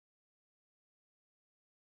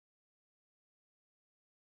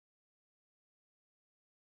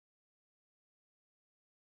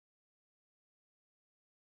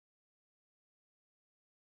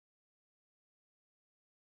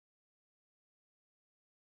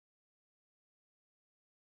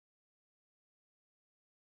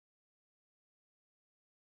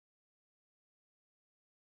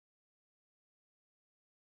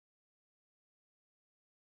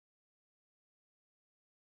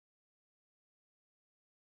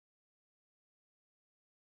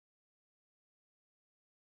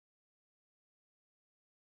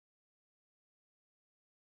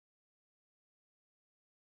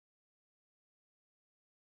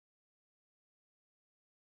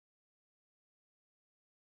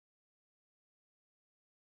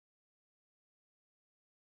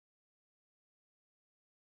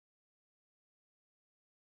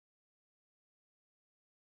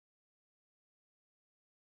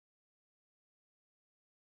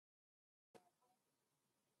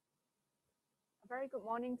very good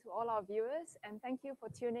morning to all our viewers, and thank you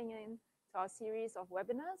for tuning in to our series of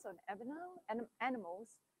webinars on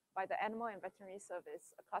animals by the Animal and Veterinary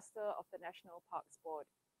Service, a cluster of the National Parks Board.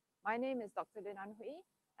 My name is Dr. Lin An Hui,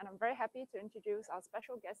 and I'm very happy to introduce our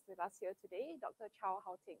special guest with us here today, Dr. Chow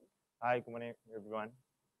Hao-Ting. Hi, good morning, everyone.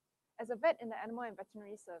 As a vet in the Animal and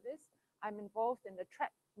Veterinary Service, I'm involved in the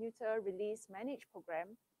Trap, Neuter, Release, Manage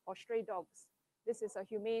program for stray dogs. This is a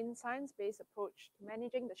humane, science-based approach to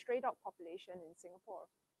managing the stray dog population in Singapore.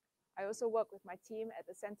 I also work with my team at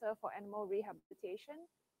the Center for Animal Rehabilitation,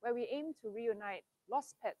 where we aim to reunite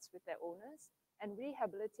lost pets with their owners and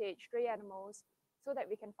rehabilitate stray animals so that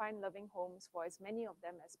we can find loving homes for as many of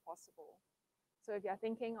them as possible. So if you're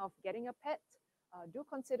thinking of getting a pet, do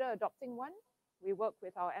consider adopting one. We work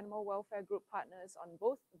with our animal welfare group partners on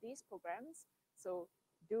both these programs, so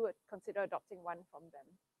do consider adopting one from them.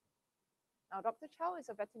 Now, Dr. Chow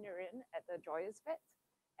is a veterinarian at the Joyous Vet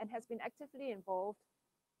and has been actively involved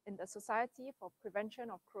in the Society for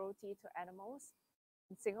Prevention of Cruelty to Animals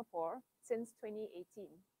in Singapore since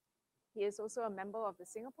 2018. He is also a member of the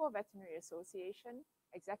Singapore Veterinary Association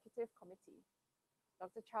Executive Committee.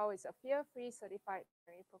 Dr. Chow is a fear-free certified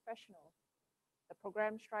veterinary professional. The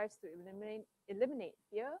program strives to eliminate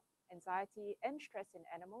fear, anxiety, and stress in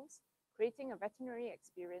animals, creating a veterinary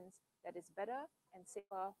experience that is better and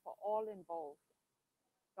safer for all involved.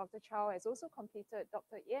 Dr. Chow has also completed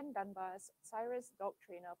Dr. Ian Dunbar's Cyrus Dog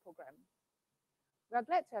Trainer program. We are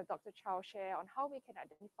glad to have Dr. Chow share on how we can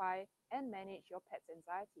identify and manage your pet's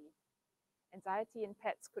anxiety. Anxiety in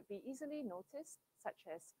pets could be easily noticed, such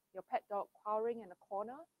as your pet dog cowering in a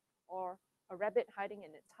corner or a rabbit hiding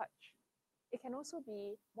in its hutch. It can also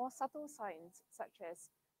be more subtle signs, such as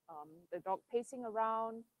the dog pacing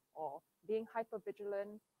around or being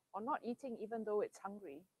hypervigilant or not eating even though it's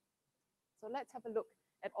hungry. So let's have a look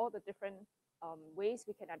at all the different ways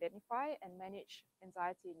we can identify and manage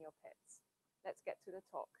anxiety in your pets. Let's get to the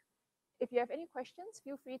talk. If you have any questions,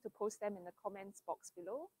 feel free to post them in the comments box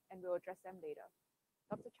below and we'll address them later.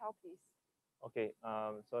 Dr. Chow, please. Okay,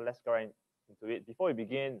 so let's go right into it. Before we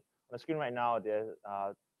begin, on the screen right now, there's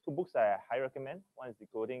two books that I highly recommend. One is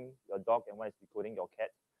Decoding Your Dog and one is Decoding Your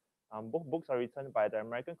Cat. Both books are written by the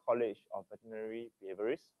American College of Veterinary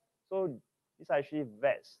Behaviorists. So these are actually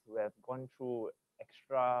vets who have gone through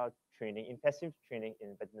extra training, intensive training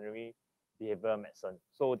in veterinary behavior medicine.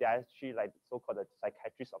 So they are actually like so-called the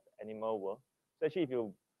psychiatrists of the animal world. So actually, if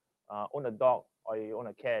you own a dog or you own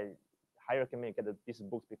a cat, I recommend you get these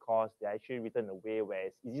books because they're actually written in a way where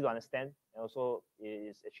it's easy to understand and also it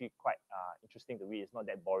is actually quite interesting to read. It's not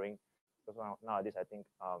that boring because nowadays I think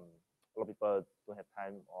a lot of people don't have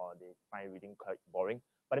time or they find reading quite boring.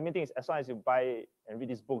 But the main thing is as long as you buy and read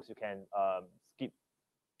these books, you can skip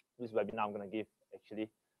this webinar I'm going to give actually.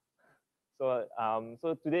 So,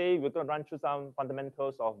 so today we're going to run through some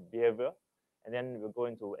fundamentals of behavior and then we'll go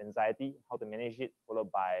into anxiety, how to manage it, followed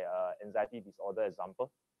by anxiety disorder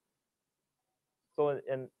example. So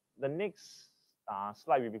in the next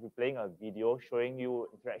slide, we'll be playing a video showing you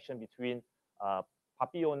interaction between a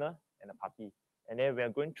puppy owner and a puppy. And then we're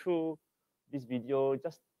going through this video,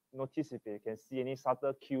 just notice if you can see any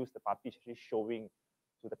subtle cues the puppy is actually showing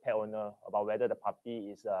to the pet owner about whether the puppy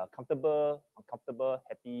is comfortable, uncomfortable,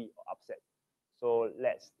 happy, or upset. So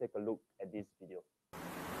let's take a look at this video.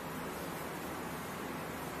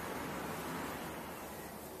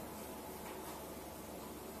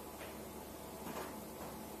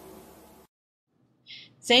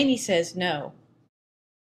 Zany says no.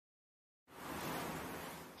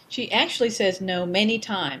 She actually says no many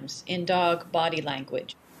times in dog body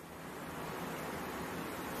language.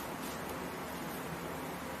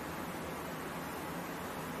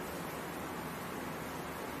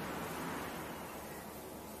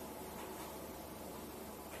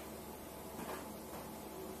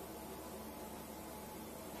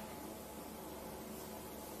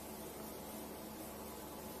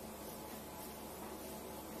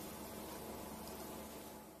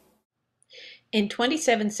 In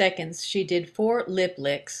 27 seconds, she did 4 lip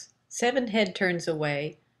licks, 7 head turns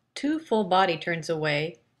away, 2 full body turns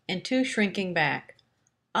away, and 2 shrinking back.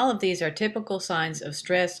 All of these are typical signs of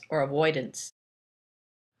stress or avoidance.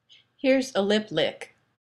 Here's a lip lick.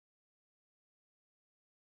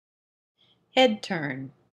 Head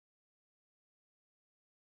turn.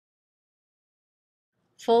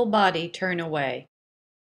 Full body turn away.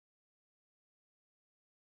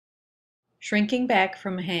 Shrinking back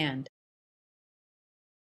from hand.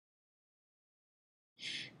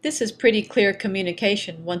 This is pretty clear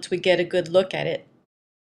communication once we get a good look at it.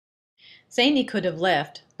 Zany could have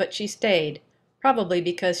left, but she stayed, probably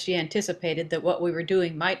because she anticipated that what we were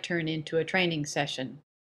doing might turn into a training session.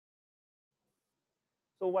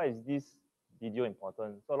 So why is this video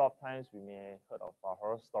important? So a lot of times we may heard of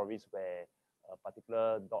horror stories where a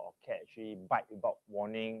particular dog or cat actually bite without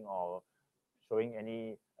warning or showing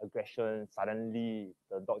any aggression. Suddenly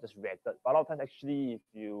the dog just reacted. But a lot of times actually, if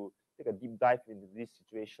you take a deep dive into these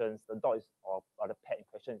situations, the dog is or the pet in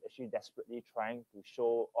question is actually desperately trying to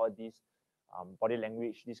show all these body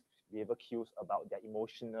language, these behavior cues about their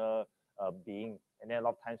emotional being. And then a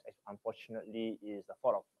lot of times, unfortunately, it is the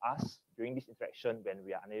fault of us during this interaction when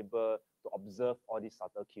we are unable to observe all these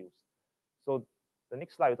subtle cues. So the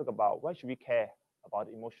next slide, we talk about why should we care about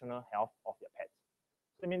the emotional health of your pet.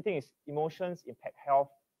 So the main thing is emotions impact health,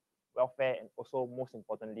 welfare, and also most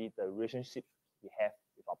importantly, the relationship we have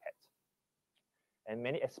with our pets. And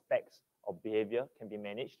many aspects of behavior can be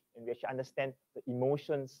managed and we actually understand the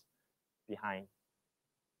emotions behind.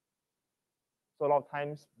 So a lot of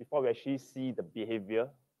times before we actually see the behavior,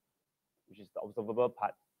 which is the observable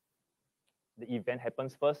part, the event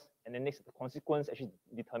happens first, and then next the consequence actually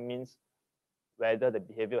determines whether the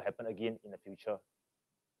behavior will happen again in the future.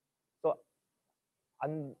 So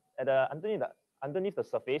underneath the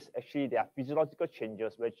surface, actually there are physiological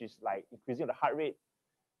changes, which is like increasing of the heart rate,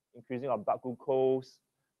 increasing of blood glucose,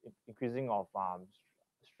 increasing of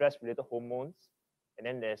stress-related hormones, and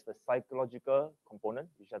then there's the psychological component,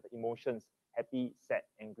 which are the emotions, happy, sad,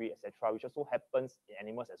 angry, etc., which also happens in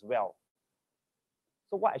animals as well.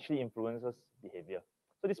 So what actually influences behavior?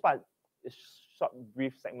 So this part is short,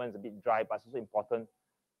 brief segment, is a bit dry, but it's also important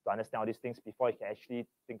to understand all these things before you can actually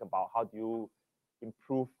think about how do you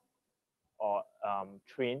improve or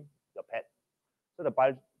train your pet. So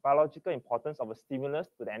the biological importance of a stimulus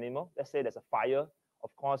to the animal, let's say there's a fire,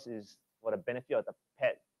 of course, is for the benefit of the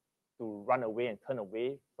pet to run away and turn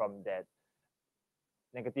away from that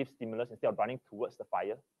negative stimulus instead of running towards the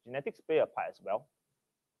fire. Genetics play a part as well.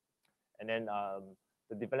 And then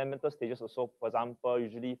the developmental stages also, for example,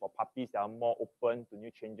 usually for puppies, they are more open to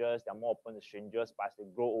new changes, they are more open to strangers, but as they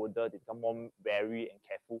grow older, they become more wary and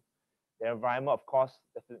careful. The environment, of course,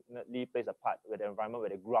 definitely plays a part, where the environment where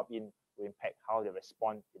they grew up in will impact how they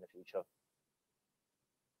respond in the future.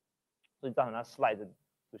 So it's on another slide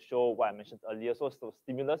to show what I mentioned earlier. So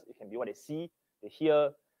stimulus, it can be what they see, they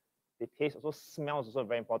hear, they taste. Also smell is also a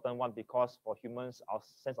very important one, because for humans, our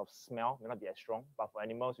sense of smell may not be as strong, but for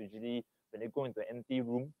animals, usually when they go into an empty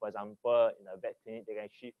room, for example, in a vet clinic, they can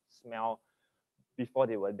actually smell before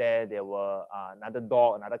they were there were another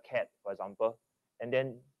dog, another cat, for example. And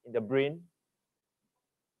then in the brain,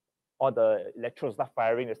 all the electrodes start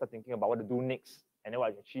firing, they start thinking about what to do next. And then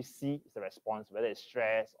what you actually see is the response, whether it's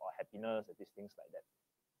stress or happiness or these things like that.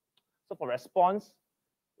 So for response,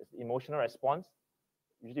 it's the emotional response.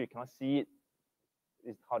 Usually we cannot see it,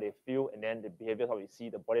 is how they feel, and then the behavior, how we see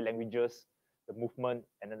the body languages, the movement,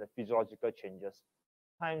 and then the physiological changes.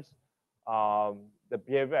 Sometimes the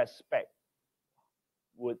behavior aspect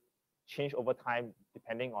would change over time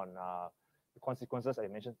depending on the consequences I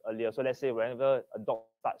mentioned earlier. So let's say whenever a dog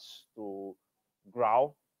starts to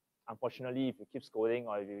growl, unfortunately, if you keep scolding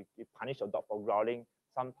or if you punish your dog for growling,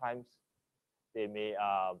 sometimes they may,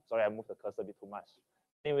 sorry, I moved the cursor a bit too much.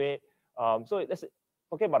 Anyway, so let's say,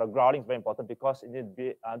 talking about the growling is very important, because in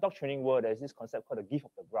the dog training world, there's this concept called the gift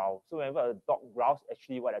of the growl. So whenever a dog growls,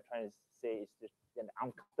 actually what I'm trying to say is an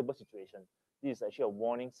uncomfortable situation. This is actually a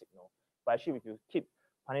warning signal. But actually, if you keep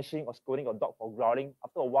punishing or scolding your dog for growling,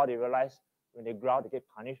 after a while they realize when they growl, they get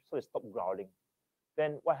punished, so they stop growling.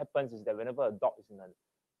 Then what happens is that whenever a dog is in an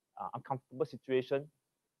uncomfortable situation,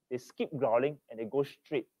 they skip growling and they go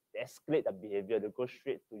straight, they escalate their behavior, they go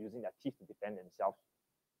straight to using their teeth to defend themselves.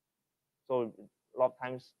 So a lot of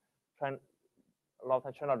times try not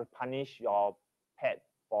to punish your pet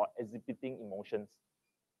for exhibiting emotions.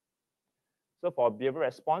 So for behavioral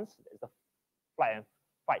response, there's the flight and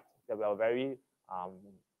fight that we are very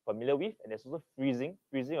familiar with, and there's also freezing.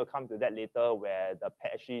 Freezing will come to that later, where the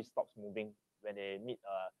pet actually stops moving when they meet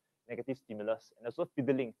a negative stimulus. And also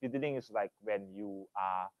fiddling. Fiddling is like when you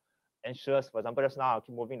are anxious. For example, just now I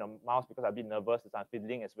keep moving the mouse because I'm a bit nervous. It's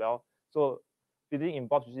fiddling as well. So fiddling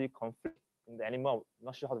involves usually conflict in the animal,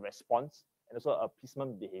 not sure how to respond, and also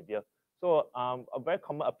appeasement behavior. So a very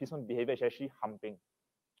common appeasement behavior is actually humping.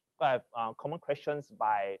 So I have common questions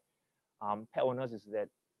by pet owners is that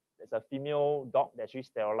there's a female dog that actually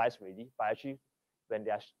sterilized already, but actually when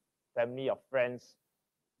their family or friends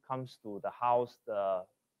comes to the house, the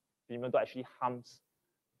female dog actually humps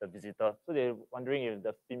the visitor. So they're wondering if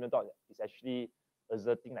the female dog is actually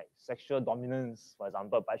exerting like sexual dominance, for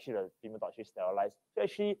example, but actually the female dog actually sterilized. So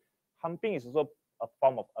actually humping is also a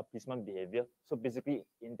form of appeasement behavior. So basically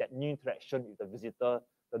in that new interaction with the visitor,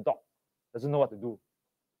 the dog doesn't know what to do.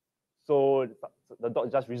 So the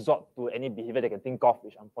dog just resort to any behavior they can think of,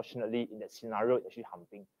 which unfortunately in that scenario is actually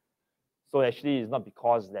humping. So actually, it's not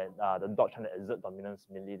because that the dog trying to exert dominance.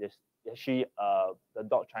 Mainly, this actually the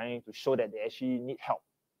dog trying to show that they actually need help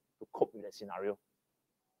to cope with that scenario.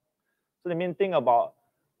 So the main thing about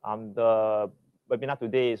the webinar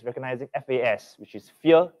today is recognizing FAS, which is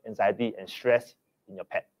fear, anxiety, and stress in your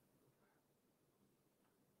pet.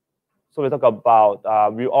 So we talk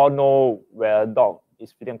about, we all know where a dog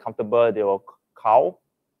is feeling uncomfortable, they will cow.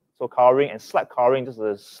 So cowering and slight cowering, just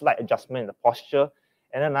a slight adjustment in the posture.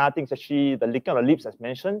 And then another thing is actually the licking of the lips, as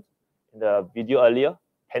mentioned in the video earlier,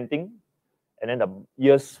 panting. And then the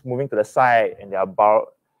ears moving to the side and they are bowed,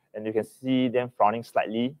 and you can see them frowning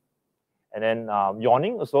slightly. And then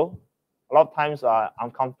yawning also. A lot of times,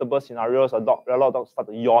 uncomfortable scenarios, a lot of dogs start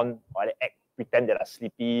to yawn or they act, pretend they are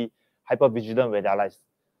sleepy, hyper-vigilant where they're like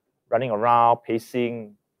running around,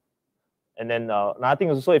 pacing. And then another thing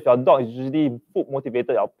is also if your dog is usually food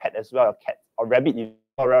motivated, your pet as well, your cat or rabbit,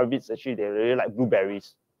 rabbits actually they really like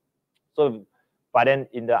blueberries. So, but then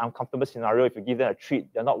in the uncomfortable scenario, if you give them a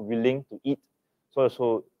treat, they're not willing to eat. So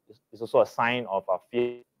it's also a sign of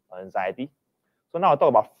fear or anxiety. So now I'll talk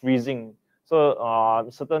about freezing. So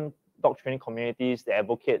certain dog training communities, they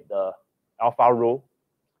advocate the alpha role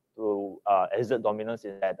to exert dominance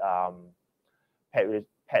in that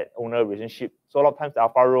pet owner relationship. So a lot of times the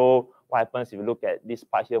alpha role, what happens if you look at this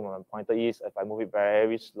part here where my pointer is, if I move it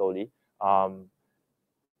very slowly,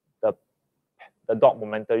 the dog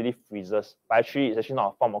momentarily freezes. But actually, it's actually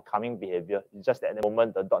not a form of calming behavior. It's just that at the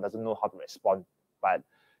moment, the dog doesn't know how to respond. But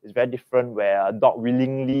it's very different where a dog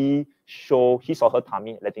willingly show his or her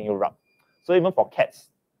tummy, letting you rub. So even for cats,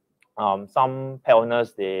 some pet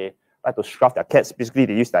owners, they like to scruff their cats. Basically,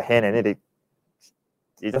 they use their hand and then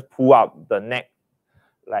they just pull up the neck,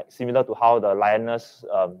 like similar to how the lioness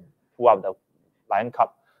pull up the lion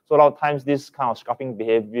cub. So a lot of times, this kind of scruffing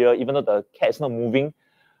behavior, even though the cat is not moving,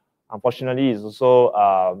 unfortunately, it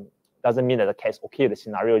also doesn't mean that the cat is okay with the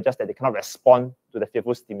scenario, just that they cannot respond to the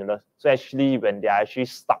fearful stimulus. So actually, when they are actually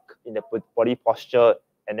stuck in the body posture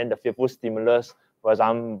and then the fearful stimulus, for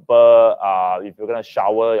example, if you're going to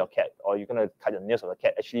shower your cat or you're going to cut the nails of the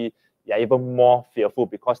cat, actually, they are even more fearful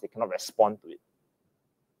because they cannot respond to it.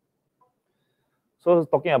 So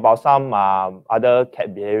talking about some other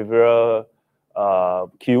cat behavioral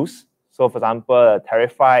cues. So for example,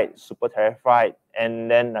 terrified, super terrified,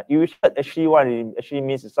 and then irritated, actually what it actually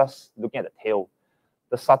means is just looking at the tail.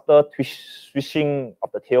 The subtle swishing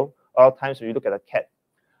of the tail. A lot of times when you look at a cat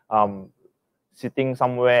sitting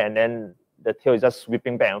somewhere and then the tail is just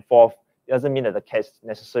sweeping back and forth, it doesn't mean that the cat is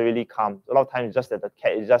necessarily calm. A lot of times it's just that the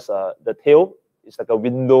cat is just, the tail is like a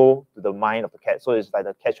window to the mind of the cat. So it's like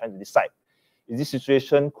the cat trying to decide, is this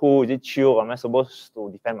situation cool, is it chill, or am I supposed to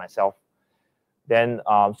defend myself? Then,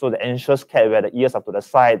 so the anxious cat where the ears are to the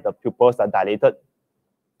side, the pupils are dilated.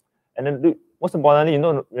 And then most importantly,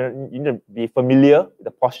 you need to be familiar with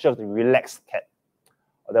the posture of the relaxed cat,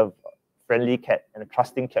 or the friendly cat, and the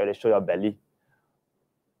trusting cat where they show your belly.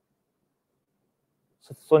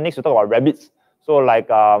 So next we talk about rabbits. So like,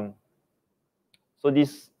 so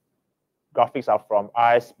these graphics are from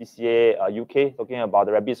RSPCA UK, talking about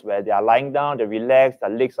the rabbits where they are lying down, they're relaxed, their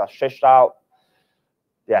legs are stretched out,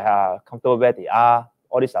 they are comfortable where they are.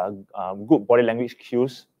 All these are good body language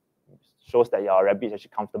cues, shows that your rabbit is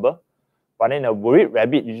actually comfortable. But then a worried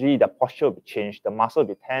rabbit, usually the posture will be changed, the muscle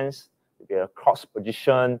will be tense, will be a crossed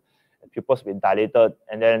position, the pupils will be dilated,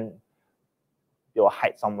 and then they will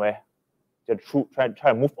hide somewhere. They'll try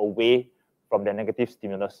to move away from the negative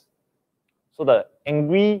stimulus. So the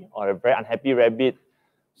angry or a very unhappy rabbit,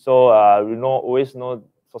 so we always know,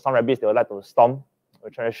 for some rabbits, they would like to stomp. We're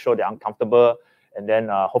trying to show they're uncomfortable. And then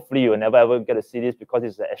hopefully you will never ever get to see this because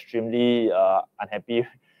it's an extremely unhappy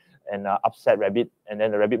and upset rabbit. And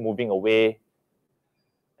then the rabbit moving away.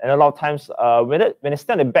 And a lot of times, when they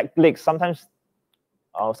stand on the back legs, sometimes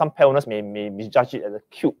some pet owners may misjudge it as a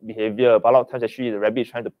cute behavior. But a lot of times, actually, the rabbit is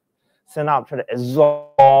trying to stand up, trying to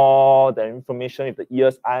absorb the information with the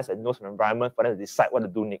ears, eyes, and nose from the environment for them to decide what to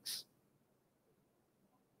do next.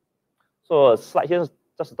 So a slide here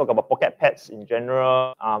just to talk about pocket pets in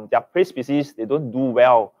general. They are prey species. They don't do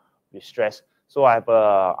well with stress. So I have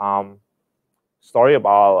a story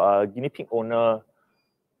about a guinea pig owner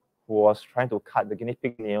who was trying to cut the guinea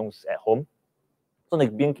pig nails at home. So the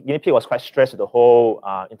guinea pig was quite stressed with the whole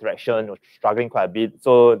interaction, was struggling quite a bit.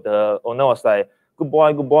 So the owner was like, good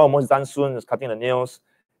boy, almost done soon, was cutting the nails.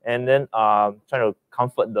 And then trying to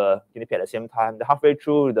comfort the guinea pig at the same time. Then halfway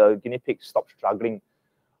through, the guinea pig stopped struggling.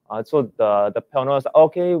 So the pet owner was like,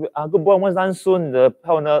 okay, good boy, almost done soon. The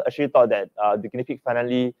pet owner actually thought that the guinea pig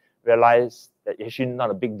finally realized that it's actually not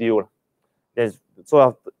a big deal.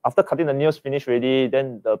 So after cutting the nails finished already,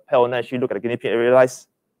 then the pet owner actually looked at the guinea pig and realized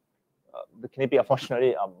the guinea pig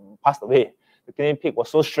unfortunately passed away. The guinea pig was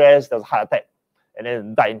so stressed, there was a heart attack, and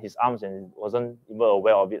then died in his arms and wasn't even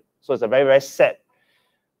aware of it. So it's a very, very sad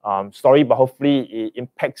story, but hopefully it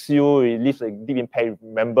impacts you, it leaves a deep impact.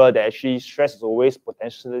 Remember that actually stress is always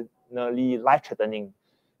potentially life-threatening.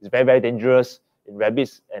 It's very, very dangerous in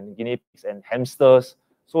rabbits and guinea pigs and hamsters.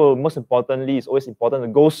 So most importantly, it's always important to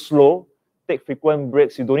go slow, take frequent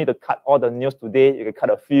breaks. You don't need to cut all the nails today. You can cut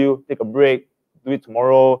a few, take a break, do it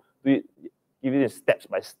tomorrow, do it, give it step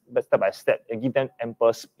by step, and give them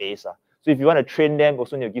ample space. So if you want to train them,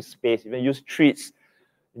 also need to give space. You can use treats.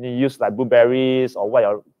 You need to use like blueberries or what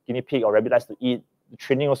your guinea pig or rabbit likes to eat. The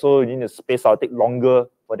training also, you need to space out, take longer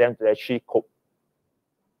for them to actually cope.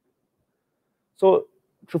 So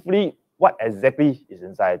truthfully, what exactly is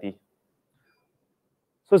anxiety?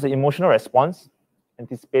 So it's an emotional response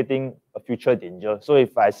anticipating a future danger. So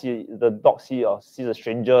if I see the dog sees a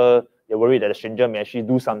stranger, they're worried that the stranger may actually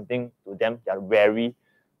do something to them, they're wary.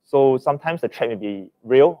 So sometimes the threat may be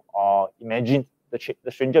real or imagined.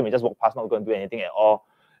 The stranger may just walk past, not going to do anything at all.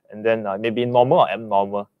 And then maybe normal or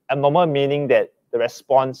abnormal. Abnormal meaning that the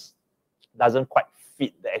response doesn't quite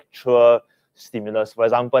fit the actual stimulus. For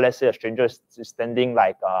example, let's say a stranger is standing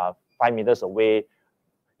like 5 meters away.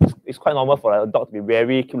 It's quite normal for a dog to be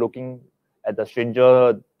wary, keep looking at the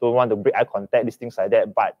stranger, don't want to break eye contact, these things like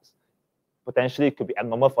that. But potentially it could be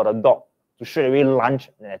abnormal for the dog to straight away lunge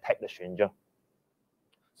and attack the stranger.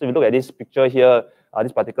 So if you look at this picture here,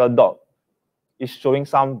 this particular dog is showing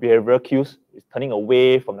some behavioral cues. It's turning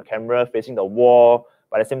away from the camera, facing the wall.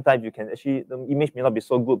 But at the same time, you can actually, the image may not be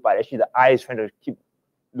so good, but actually the eye is trying to keep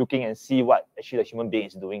looking and see what actually the human being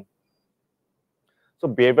is doing. So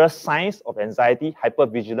behavioral signs of anxiety,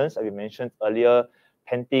 hypervigilance, as we mentioned earlier,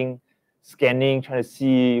 panting, scanning, trying to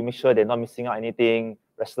see, make sure they're not missing out anything,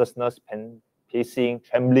 restlessness, pacing,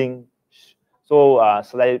 trembling. So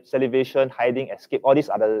salivation, hiding, escape, all these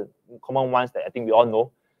are the common ones that I think we all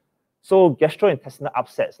know. So gastrointestinal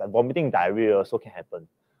upsets, like vomiting, diarrhea also can happen.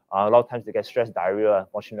 A lot of times they get stress diarrhea,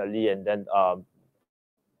 unfortunately, and then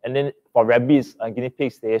for rabbits and guinea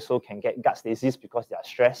pigs, they also can get gut stasis because they are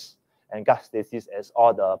stressed. And gut stasis, as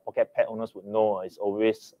all the pocket pet owners would know, is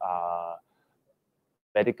always a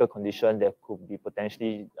medical condition that could be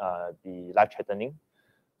potentially be life-threatening.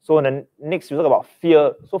 So then next, we talk about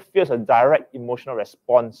fear. So fear is a direct emotional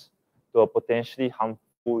response to a potentially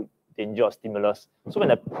harmful danger or stimulus. So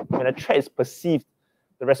when a threat is perceived,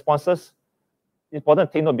 the responses, it's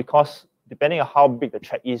important to take note because depending on how big the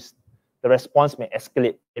threat is, the response may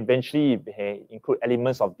escalate. Eventually, it may include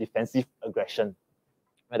elements of defensive aggression,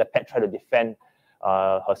 where the pet tries to defend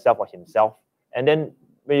herself or himself. And then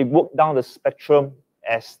when you work down the spectrum,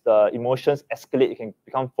 as the emotions escalate, it can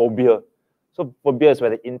become phobia. So phobia is where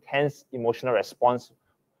the intense emotional response,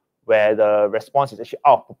 where the response is actually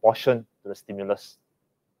out of proportion to the stimulus.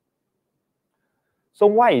 So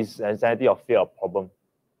why is anxiety or fear a problem?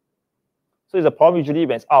 So it's a problem usually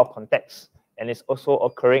when it's out of context and it's also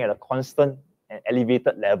occurring at a constant and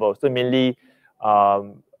elevated level. So mainly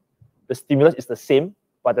the stimulus is the same,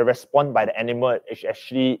 but the response by the animal is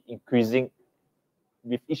actually increasing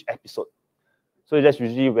with each episode. So that's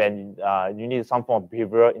usually when you need some form of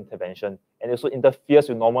behavioral intervention, and it also interferes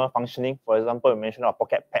with normal functioning. For example, we mentioned our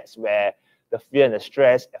pocket pets where the fear and the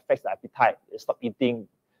stress affects the appetite, they stop eating,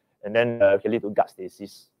 and then can lead to gut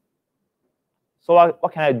stasis. So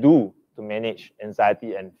what can I do to manage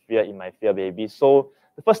anxiety and fear in my fear baby? So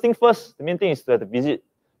the first thing first, the main thing is to visit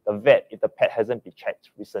the vet if the pet hasn't been checked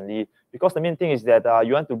recently, because the main thing is that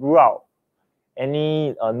you want to rule out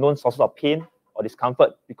any known sources of pain or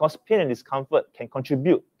discomfort, because pain and discomfort can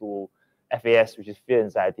contribute to AVS, which is fear,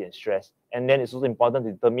 anxiety, and stress. And then it's also important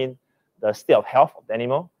to determine the state of health of the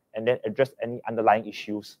animal and then address any underlying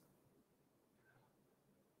issues.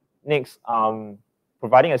 Next,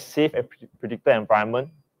 providing a safe and predictable environment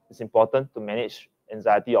is important to manage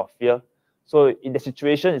anxiety or fear. So in the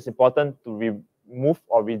situation, it's important to remove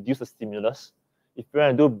or reduce the stimulus. If you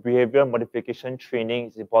want to do behavior modification training,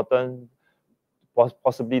 it's important,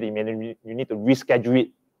 possibly you need to reschedule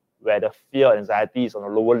it where the fear and anxiety is on a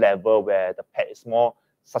lower level, where the pet is more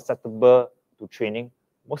susceptible to training.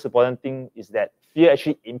 Most important thing is that fear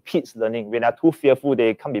actually impedes learning. When they're too fearful,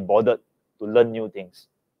 they can't be bothered to learn new things.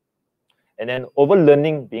 And then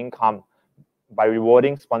over-learning being calm by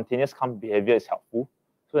rewarding spontaneous calm behavior is helpful.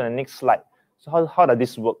 So in the next slide, so how does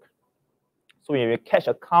this work? So when you catch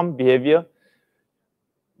a calm behavior,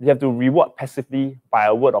 you have to reward passively by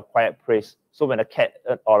a word of quiet praise. So when a cat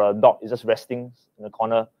or a dog is just resting in the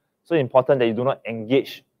corner, so important that you do not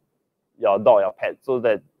engage your dog or your pet, so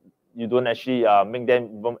that you don't actually make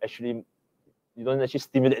them you don't actually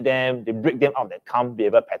stimulate them, they break them out of that calm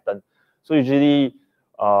behavior pattern. So usually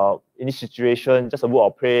in this situation, just a word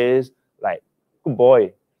of praise, like good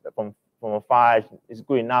boy, from afar is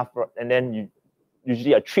good enough, and then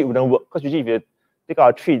usually a treat wouldn't work, because usually if you take out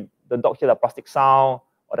a treat, the dog hear the plastic sound,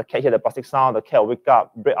 or the cat hear the plastic sound, the cat will wake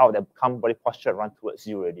up, break out that calm body posture, and run towards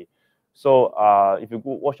you already. So if you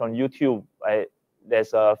go watch on YouTube,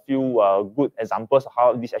 there's a few good examples of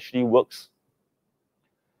how this actually works.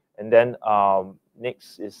 And then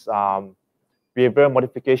next is behavior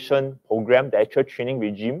modification program, the actual training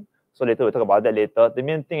regime. So later we'll talk about that later. The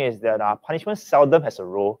main thing is that punishment seldom has a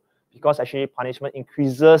role, because actually punishment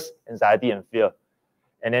increases anxiety and fear,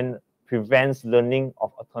 and then prevents learning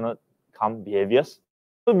of alternate calm behaviors.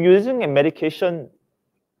 So using a medication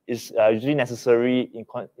is usually necessary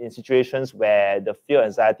in situations where the fear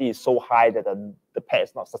anxiety is so high that the pet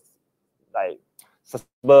is not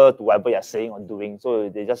susceptible to whatever you're saying or doing. So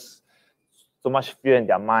they just so much fear in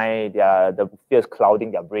their mind, the fear is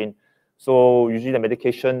clouding their brain. So usually the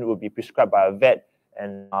medication will be prescribed by a vet,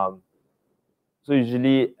 and so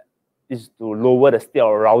usually is to lower the state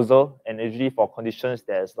of arousal, and usually for conditions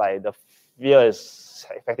that's like the fear is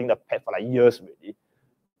affecting the pet for like years already.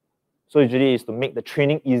 So usually is to make the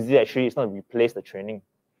training easier. Actually, it's not to replace the training.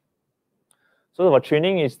 So for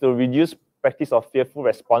training is to reduce practice of fearful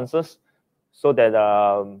responses, so that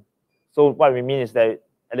so what we mean is that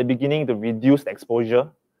at the beginning to reduce the exposure,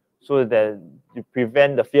 so that you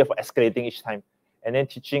prevent the fear from escalating each time, and then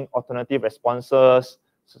teaching alternative responses,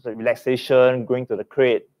 such as relaxation, going to the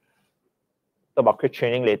crate. Talk about crate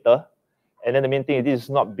training later. And then the main thing is this is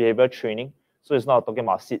not behavior training, so it's not talking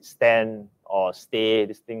about sit, stand, or stay,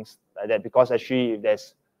 these things like that, because actually if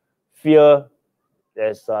there's fear,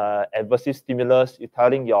 there's adversive stimulus, you're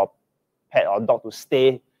telling your pet or dog to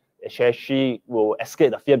stay, she will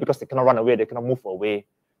escape the fear because they cannot run away, they cannot move away,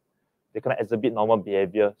 they cannot exhibit normal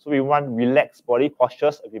behavior. So we want relaxed body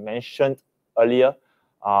postures, as we mentioned earlier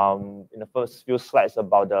in the first few slides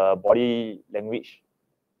about the body language.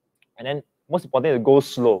 And then most importantly, to go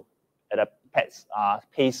slow at a pet's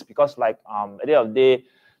pace, because like at the end of the day,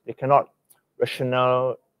 they cannot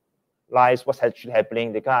rationalize what's actually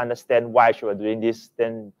happening. They can't understand why you are doing this.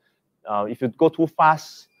 Then if you go too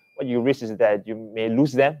fast, what you risk is that you may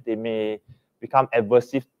lose them. They may become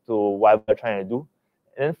aversive to whatever you're trying to do.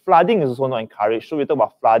 And then flooding is also not encouraged. So we talk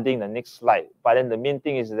about flooding in the next slide. But then the main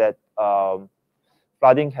thing is that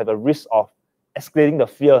flooding have a risk of escalating the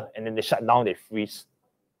fear, and then they shut down, they freeze.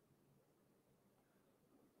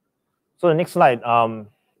 So the next slide,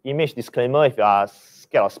 image disclaimer. If you are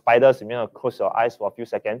scared of spiders, you may want to close your eyes for a few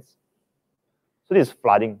seconds. So this is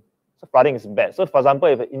flooding. So flooding is bad. So for example,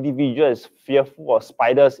 if an individual is fearful of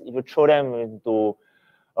spiders, if you throw them into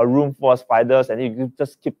a room full of spiders and you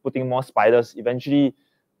just keep putting more spiders, eventually,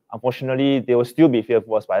 unfortunately, they will still be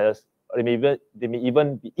fearful of spiders. Or they may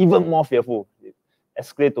even be even more fearful. It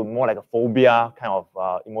escalate to more like a phobia kind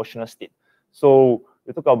of emotional state. So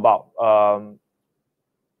we talk about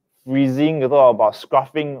freezing, you talk about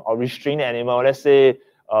scruffing or restraining the animal. Let's say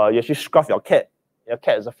you actually scruff your cat. Your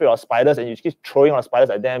cat is afraid of spiders, and you keep throwing all the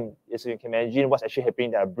spiders at them. So you can imagine what's actually happening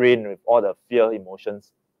in their brain with all the fear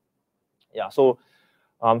emotions. Yeah. So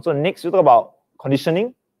so next we talk about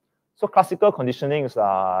conditioning. So classical conditioning is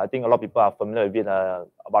I think a lot of people are familiar with it,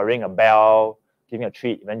 about ringing a bell, giving a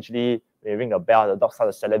treat. Eventually, when you ring the bell, the dog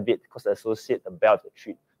starts to salivate because they associate the bell with the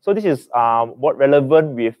treat. So this is what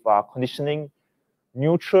relevant with conditioning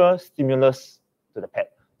neutral stimulus to the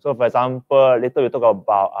pet. So for example, later we talk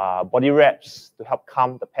about body wraps to help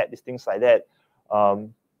calm the pet, these things like that.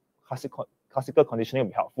 Classical conditioning will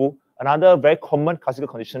be helpful. Another very common classical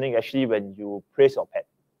conditioning actually when you praise your pet.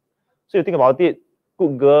 So you think about it,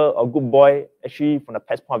 good girl or good boy, actually from the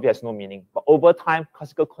pet's point of view has no meaning. But over time,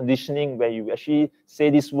 classical conditioning where you actually say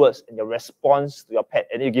these words and your response to your pet,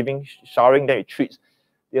 and you're showering them with treats,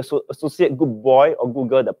 they also associate good boy or good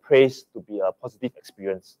girl, the praise, to be a positive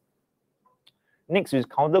experience. Next is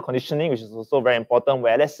counter conditioning, which is also very important,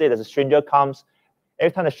 where let's say there's a stranger comes,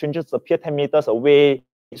 every time the stranger appears 10 meters away,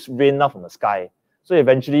 it's rain down from the sky. So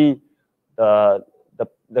eventually,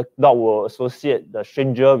 the dog will associate the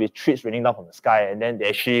stranger with treats raining down from the sky, and then they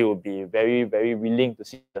actually will be very, very willing to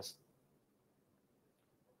see this.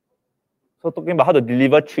 So talking about how to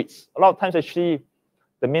deliver treats, a lot of times actually,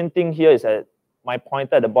 the main thing here is that my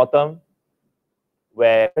pointer at the bottom,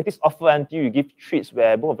 where practice offer until you give treats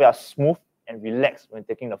where both of you are smooth and relaxed when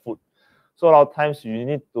taking the food. So a lot of times you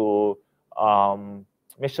need to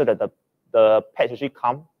make sure that the pets actually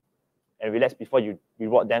calm and relax before you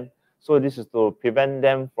reward them. So this is to prevent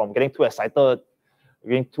them from getting too excited,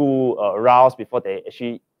 getting too aroused before they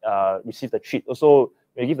actually receive the treat. Also,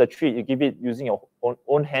 when you give the treat, you give it using your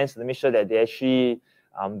own hands to make sure that they actually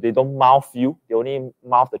they don't mouth you. They only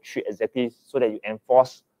mouth the treat exactly so that you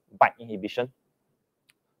enforce bite inhibition.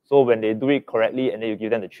 So when they do it correctly and then you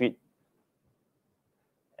give them the treat.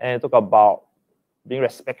 And talk about being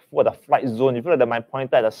respectful of the flight zone. If you look at my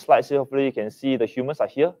pointer at the slides here, hopefully you can see the humans are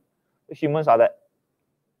here. The humans are the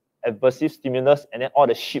aversive stimulus, and then all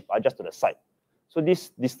the sheep are just to the side. So this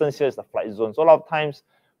distance here is the flight zone. So a lot of times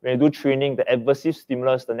when you do training, the aversive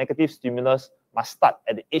stimulus, the negative stimulus must start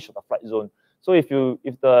at the edge of the flight zone. So if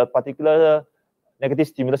the particular negative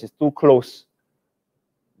stimulus is too close,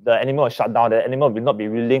 the animal will shut down. The animal will not be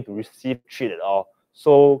willing to receive treat at all.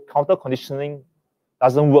 So counter conditioning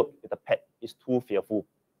doesn't work if the pet is too fearful.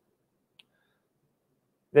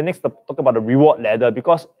 Then next, talk about the reward ladder,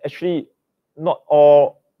 because actually not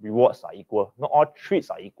all rewards are equal. Not all treats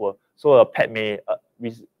are equal. So a pet may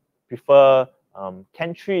prefer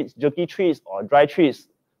canned treats, jerky treats, or dry treats.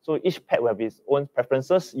 So each pet will have its own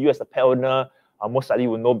preferences. You as a pet owner most likely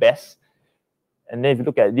will know best. And then if you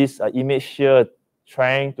look at this image here,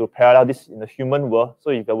 trying to parallel this in the human world. So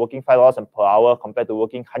if you're working $5 per hour compared to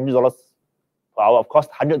working $100 per hour, of course,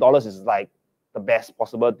 $100 is like the best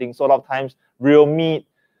possible thing. So a lot of times, real meat,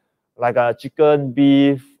 like chicken,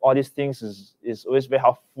 beef, all these things is always very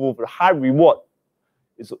helpful. The high reward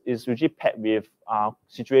is usually paired with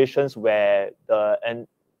situations where the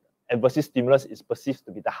adversive stimulus is perceived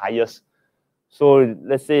to be the highest. So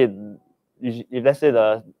let's say if let's say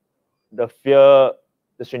the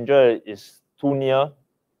stranger is too near,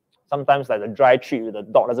 sometimes like the dry treat the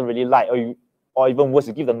dog doesn't really like, or even worse,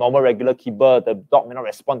 you give the normal regular kibble, the dog may not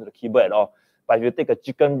respond to the kibble at all. But if you take a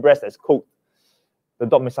chicken breast that's cooked, the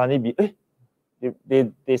dog may suddenly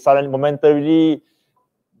be, they suddenly momentarily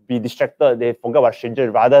be distracted. They forget about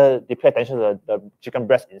stranger. Rather, they pay attention to the chicken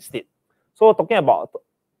breast instead. So talking about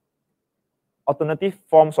alternative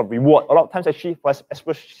forms of reward, a lot of times actually,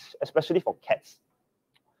 especially for cats.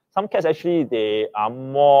 Some cats actually, they are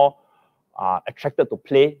more attracted to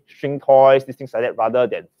play, string toys, these things like that, rather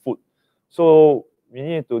than food. So you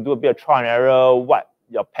need to do a bit of trial and error, what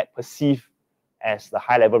your pet perceives as the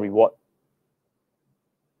high-level reward.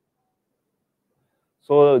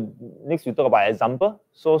 So next we talk about example.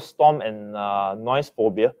 So storm and noise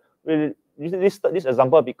phobia. We listed this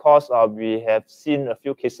example because we have seen a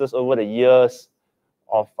few cases over the years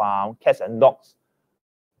of cats and dogs.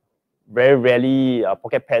 Very rarely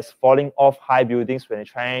pocket pets falling off high buildings when they're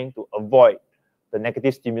trying to avoid the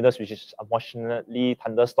negative stimulus, which is unfortunately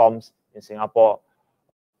thunderstorms in Singapore.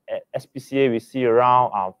 At SPCA, we see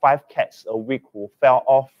around 5 cats a week who fell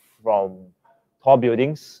off from tall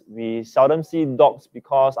buildings. We seldom see dogs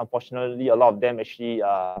because unfortunately a lot of them actually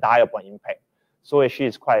die upon impact. So actually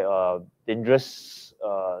it's quite a dangerous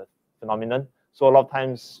phenomenon. So a lot of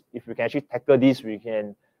times if we can actually tackle this, we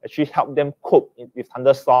can actually help them cope with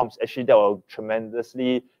thunderstorms. Actually that will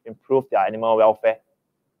tremendously improve their animal welfare.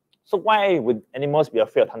 So why would animals be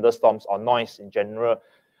afraid of thunderstorms or noise in general?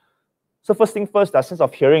 So first thing first, their sense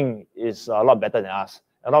of hearing is a lot better than us.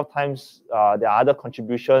 A lot of times, there are other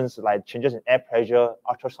contributions like changes in air pressure,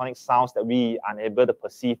 ultrasonic sounds that we are unable to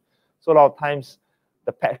perceive. So a lot of times,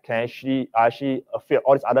 the pet can actually afraid of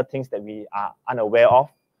all these other things that we are unaware of.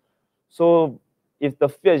 So if the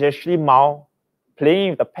fear is actually mild,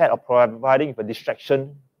 playing with the pet or providing a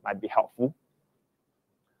distraction might be helpful.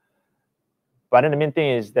 But then the main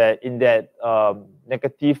thing is that in that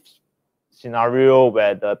negative scenario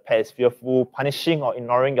where the pet is fearful, punishing or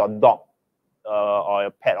ignoring your dog or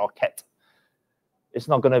your pet or cat, it's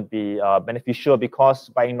not going to be beneficial, because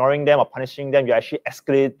by ignoring them or punishing them, you're actually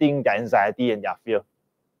escalating their anxiety and their fear.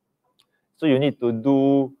 So you need to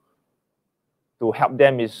do to help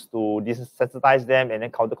them is to desensitize them and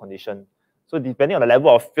then counter condition. So depending on the level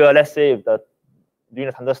of fear, let's say if during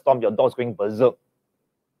the thunderstorm your dog is going berserk,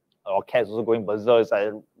 or cat is also going berserk, it's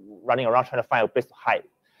like running around trying to find a place to hide.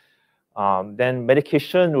 Then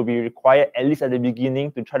medication will be required at least at the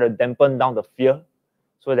beginning to try to dampen down the fear,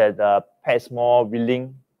 so that the pet is more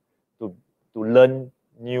willing to learn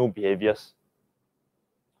new behaviors.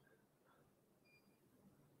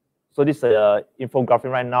 So this is an infographic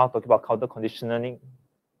right now talking about counter conditioning.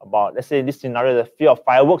 About, let's say in this scenario, the fear of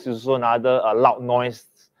fireworks is also another loud noise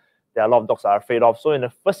that a lot of dogs are afraid of. So in the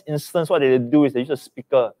first instance, what they do is they use a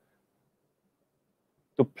speaker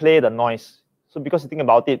to play the noise. So because you think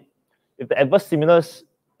about it, if the adverse stimulus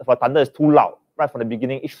for thunder is too loud right from the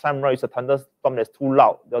beginning, each time it's a thunderstorm that's too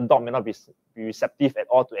loud, the dog may not be receptive at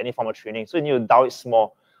all to any form of training. So you need to dial it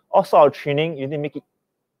small. Also, our training, you need to make it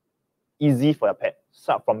easy for your pet.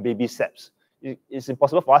 Start from baby steps. it's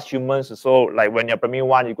impossible for us humans to. So like when you're primary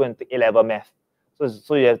 1, you go and take A-level math.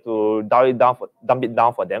 So you have to dump it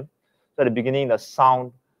down for them. So at the beginning, the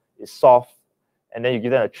sound is soft, and then you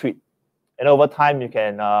give them a treat. And over time, you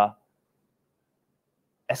can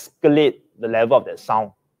escalate the level of that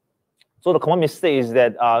sound. So the common mistake is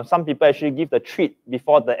that some people actually give the treat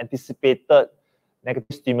before the anticipated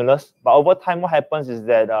negative stimulus. But over time, what happens is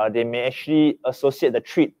that they may actually associate the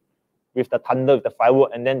treat with the thunder, with the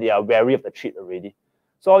firework, and then they are wary of the treat already.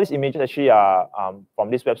 So all these images actually are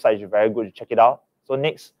from this website, which is very good to check it out. So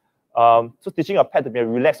next, so teaching your pet to be in a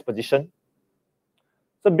relaxed position.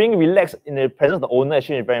 So being relaxed in the presence of the owner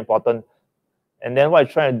actually is very important. And then what I'm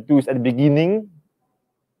trying to do is at the beginning,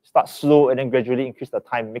 start slow and then gradually increase the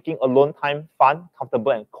time, making alone time fun,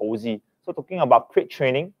 comfortable, and cozy. So talking about crate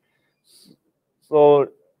training. So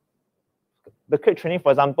the crate training,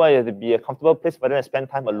 for example, is to be a comfortable place for them to spend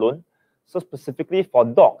time alone. So specifically for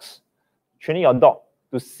dogs, training your dog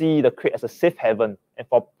to see the crate as a safe haven. And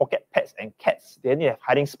for pocket pets and cats, they need to have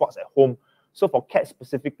hiding spots at home. So for cats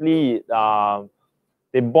specifically,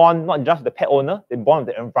 they bond not just the pet owner, they bond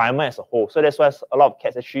with the environment as a whole. So that's why a lot of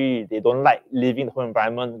cats actually, they don't like leaving the home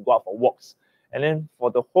environment, go out for walks. And then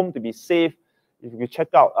for the home to be safe, if you check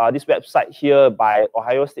out this website here by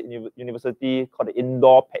Ohio State University called the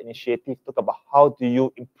Indoor Pet Initiative, talk about how do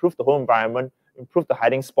you improve the home environment, improve the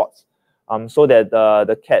hiding spots, so that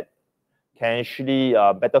the cat can actually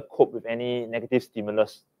better cope with any negative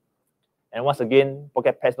stimulus. And once again,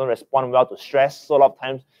 pocket pets don't respond well to stress. So a lot of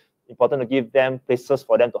times, important to give them places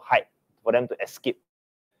for them to hide, for them to escape.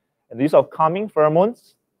 And the use of calming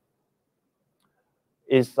pheromones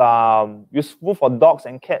is useful for dogs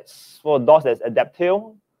and cats. For dogs, there's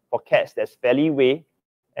adaptale. For cats, there's fairly way.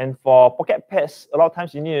 And for pocket pets, a lot of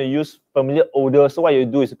times you need to use familiar odor. So what you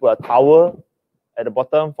do is you put a towel at the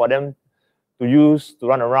bottom for them to use to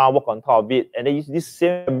run around, walk on top of it. And then use this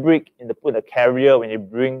same fabric put in the carrier when you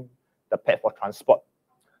bring the pet for transport.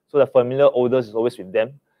 So the familiar odors is always with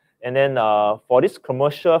them. And then for this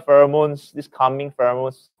commercial pheromones, this calming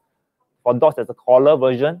pheromones, for dogs, there's a collar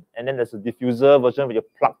version, and then there's a diffuser version where you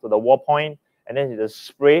plug to the wall point, and then there's a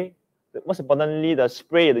spray. Most importantly, the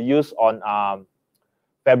spray is used on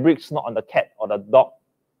fabrics, not on the cat or the dog.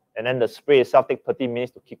 And then the spray itself takes 30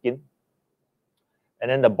 minutes to kick in.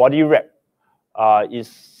 And then the body wrap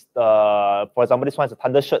is, for example, this one is a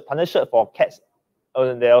thunder shirt. Thunder shirt for cats.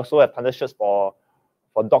 They also have thunder shirts for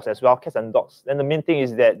dogs as well, cats and dogs. Then the main thing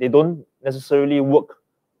is that they don't necessarily work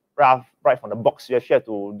right from the box. You actually have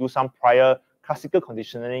to do some prior classical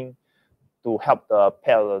conditioning to help the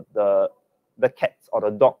pet, the cat or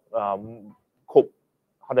the dog cope.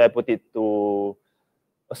 How do I put it? To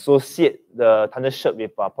associate the thunder shirt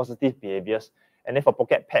with positive behaviors. And then for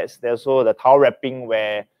pocket pets, there's also the towel wrapping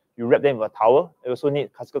where you wrap them with a towel. They also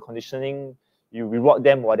need classical conditioning. You reward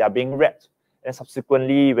them while they are being wrapped. And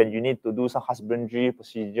subsequently, when you need to do some husbandry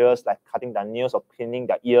procedures like cutting their nails or cleaning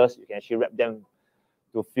their ears, you can actually wrap them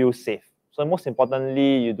to feel safe. So most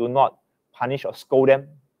importantly, you do not punish or scold them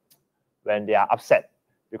when they are upset,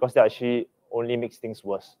 because that actually only makes things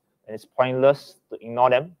worse. And it's pointless to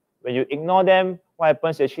ignore them. When you ignore them, what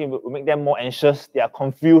happens actually will make them more anxious. They are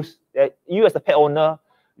confused. You as the pet owner,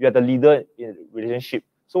 you are the leader in the relationship.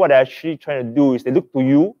 So what they're actually trying to do is they look to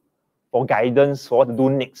you for guidance for what to do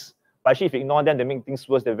next. But actually, if you ignore them, they make things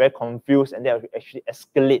worse. They're very confused, and they actually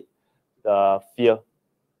escalate the fear.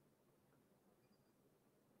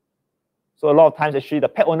 So a lot of times, actually, the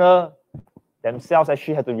pet owner themselves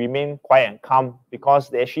actually have to remain quiet and calm because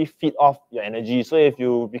they actually feed off your energy. So if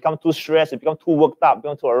you become too stressed, you become too worked up,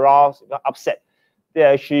 become too aroused, you become upset,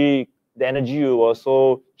 the energy you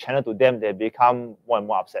also channel to them, they become more and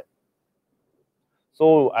more upset.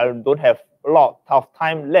 So I don't have a lot of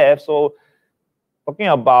time left. So talking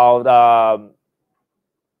about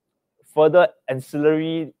further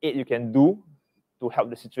ancillary aid you can do to help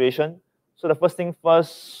the situation. So the first thing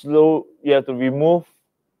first, you have to remove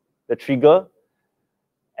the trigger.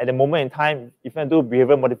 At the moment in time, if you do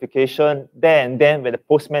behavior modification, then when the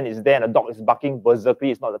postman is there and the dog is barking berserkly,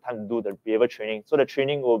 it's not the time to do the behavior training. So the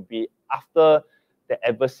training will be after the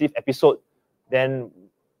aversive episode, and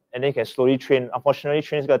then you can slowly train. Unfortunately,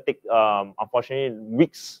 training is going to take unfortunately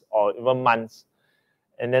weeks or even months.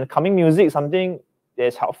 And then calming music is something that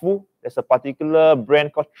is helpful. There's a particular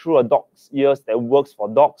brand called Through a Dog's Ears that works for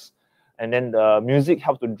dogs. And then the music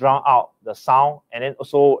helps to drown out the sound. And then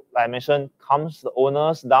also, like I mentioned, calms the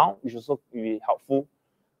owners down, which also will be helpful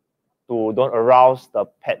to don't arouse the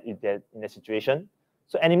pet in that situation.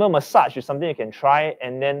 So animal massage is something you can try.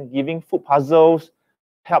 And then giving food puzzles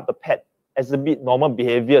help the pet exhibit normal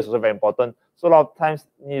behavior is also very important. So a lot of times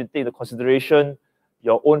you need to take the consideration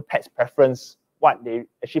your own pet's preference, what they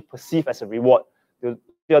actually perceive as a reward. If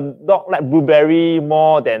your dog like blueberry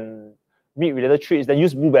more than meat-related treats, then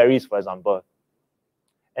use blueberries, for example.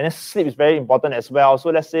 And then sleep is very important as well. So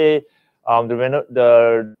let's say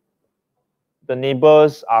the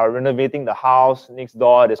neighbors are renovating the house next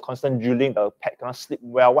door, there's constant drilling, the pet cannot sleep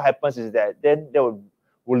well. What happens is that then they will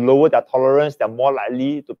lower their tolerance, they're more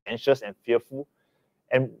likely to be anxious and fearful.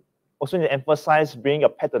 And also need to emphasize bringing your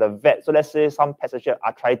pet to the vet. So let's say some pets actually have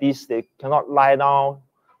arthritis, they cannot lie down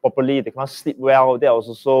properly, they cannot sleep well, that will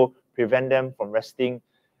also prevent them from resting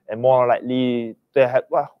and more likely to have,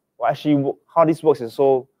 actually how this works is,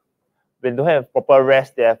 so when they don't have proper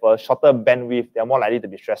rest, they have a shorter bandwidth, they're more likely to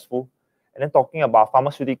be stressful. And then talking about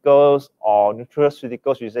pharmaceuticals or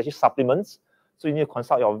nutraceuticals, which is actually supplements. So you need to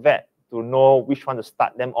consult your vet to know which one to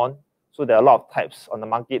start them on. So there are a lot of types on the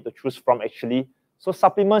market to choose from actually. So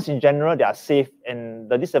supplements in general, they are safe. And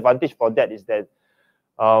the disadvantage for that is that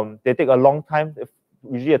they take a long time,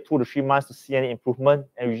 usually 2 to 3 months to see any improvement.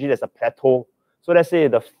 And usually there's a plateau. So let's say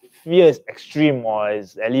the fear is extreme or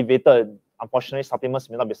is elevated. Unfortunately, supplements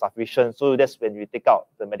may not be sufficient. So that's when we take out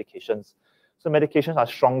the medications. So medications are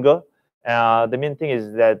stronger. The main thing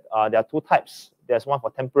is that there are 2 types. There's one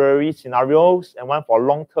for temporary scenarios and one for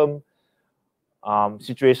long-term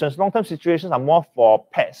situations. Long-term situations are more for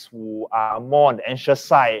pets who are more on the anxious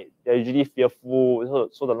side. They're usually fearful.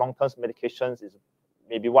 So the long-term medications is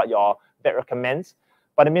maybe what your vet recommends.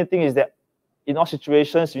 But the main thing is that in all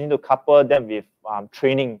situations, you need to couple them with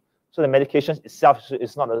training. So the medication itself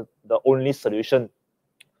is not the only solution.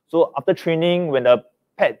 So after training, when the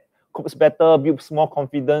pet copes better, builds more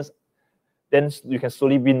confidence, then you can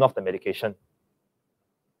slowly wean off the medication.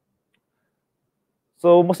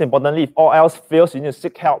 So most importantly, if all else fails, you need to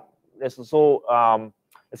seek help. There's also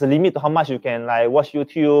there's a limit to how much you can watch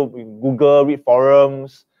YouTube, Google, read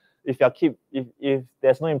forums. If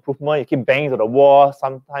there's no improvement, you keep banging to the wall.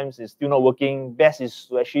 Sometimes it's still not working. Best is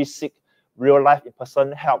to actually seek real life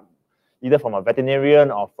in-person help, either from a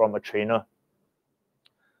veterinarian or from a trainer.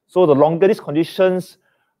 So the longer these conditions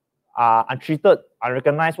are untreated,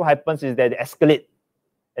 unrecognized, what happens is that they escalate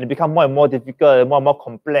and it becomes more and more difficult, more and more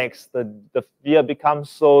complex. The fear becomes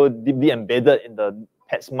so deeply embedded in the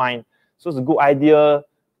pet's mind. So it's a good idea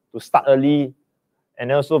to start early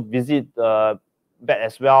and also visit the vet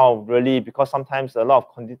as well, really, because sometimes a lot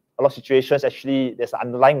of situations actually there's an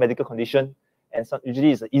underlying medical condition, and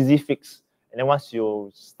usually it's an easy fix. And then once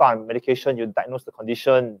you start medication, you diagnose the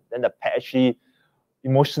condition, then the pet actually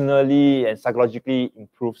emotionally and psychologically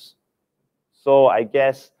improves. So I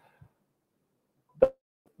guess at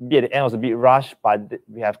the end was a bit rushed, but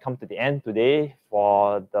we have come to the end today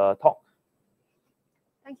for the talk.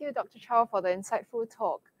 Thank you, Dr. Chow, for the insightful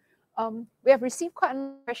talk. We have received quite a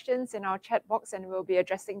number of questions in our chat box and we'll be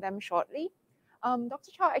addressing them shortly.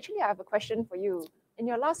 Dr. Chow, actually, I have a question for you. In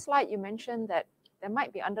your last slide, you mentioned that there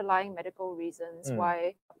might be underlying medical reasons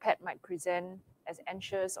why a pet might present as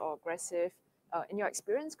anxious or aggressive. In your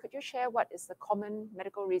experience, could you share what is the common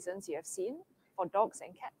medical reasons you have seen for dogs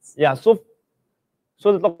and cats? Yeah, so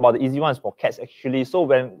to talk about the easy ones for cats actually. So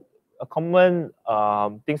when a common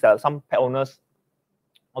things that some pet owners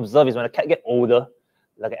observe is when a cat gets older,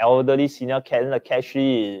 like an elderly senior cat, and the cat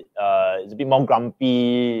actually is a bit more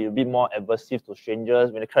grumpy, a bit more aversive to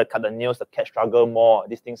strangers. When they try to cut the nails, the cat struggle more,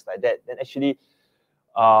 these things like that. Then actually,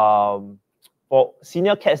 for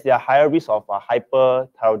senior cats, there are higher risk of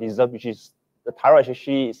hyperthyroidism, which is the thyroid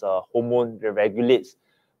actually is a hormone that regulates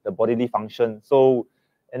the bodily function. So,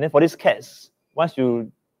 and then for these cats, once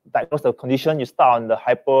you diagnose the condition, you start on the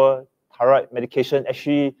hyperthyroid medication.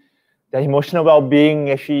 Actually, their emotional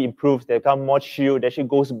well-being actually improves. They become more chill. They actually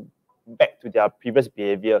goes back to their previous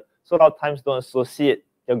behavior. So a lot of times don't associate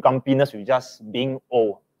their grumpiness with just being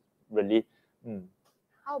old, really.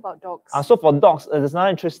 How about dogs? So for dogs, there's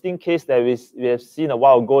another interesting case that we have seen a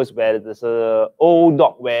while ago is where there's an old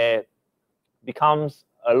dog where it becomes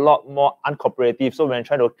a lot more uncooperative. So when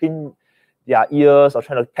trying to clean their ears or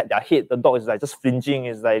trying to pat their head, the dog is like just flinching,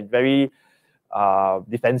 is like very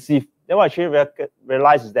defensive. Then what I actually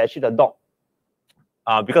realized is that actually the dog,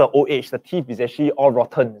 because of old age, the teeth is actually all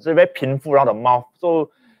rotten. So very painful around the mouth.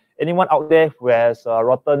 So anyone out there who has a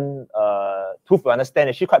rotten tooth will understand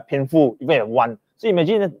it's actually quite painful, even if you have one. So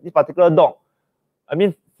imagine this particular dog. I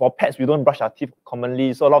mean, for pets, we don't brush our teeth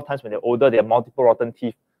commonly. So a lot of times when they're older, they have multiple rotten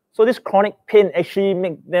teeth. So this chronic pain actually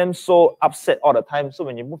makes them so upset all the time. So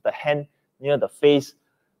when you move the hand near the face,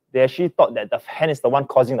 they actually thought that the hand is the one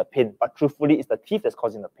causing the pain. But truthfully, it's the teeth that's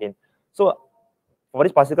causing the pain. So for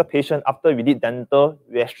this particular patient, after we did dental,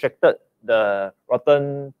 we extracted the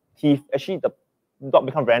rotten teeth. Actually, the dog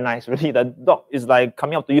become very nice, really. The dog is like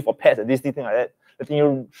coming up to you for pets and this thing like that. letting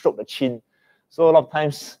you stroke the chin. So a lot of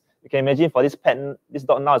times, you can imagine for this pet, this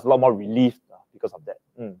dog now is a lot more relieved because of that.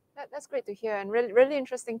 That's great to hear and really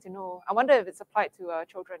interesting to know. I wonder if it's applied to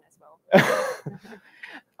children as well.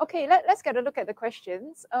 Okay, let's get a look at the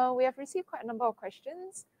questions. We have received quite a number of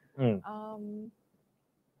questions.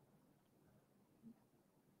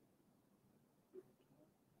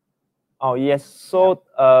 Oh yes, so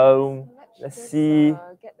let's see.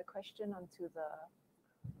 Get the question onto the.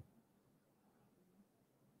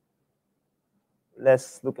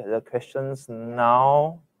 Let's look at the questions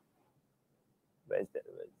now. Where is that?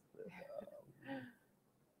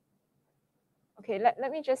 Okay,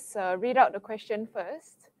 let me just read out the question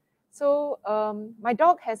first. So my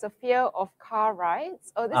dog has a fear of car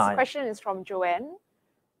rides. Oh, this question is from Joanne.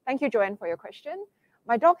 Thank you, Joanne, for your question.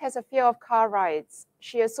 My dog has a fear of car rides.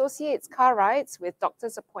 She associates car rides with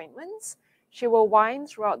doctor's appointments. She will whine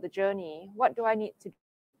throughout the journey. What do I need to do?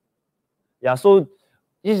 Yeah, so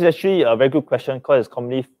this is actually a very good question because it's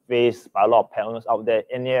commonly faced by a lot of pet owners out there,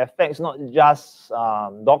 and it affects not just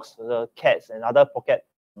dogs, cats, and other pocket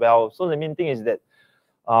well. So the main thing is that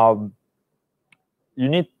you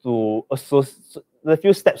need to associate. There's a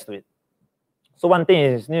few steps to it. So one thing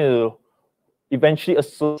is you need to eventually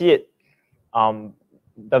associate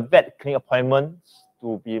the vet clinic appointments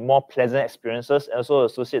to be more pleasant experiences, and also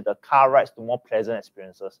associate the car rides to more pleasant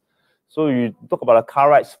experiences. So you talk about the car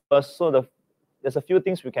rides first. So there's a few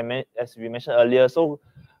things we can, as we mentioned earlier. So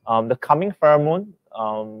the calming pheromone,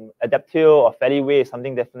 Adaptil or Feliway is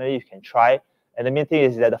something definitely you can try. And the main thing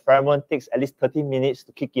is that the pheromone takes at least 30 minutes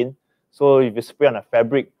to kick in. So if you spray on a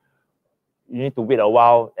fabric, you need to wait a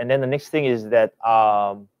while. And then the next thing is that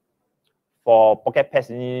for pocket pets,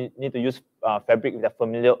 you need to use fabric with the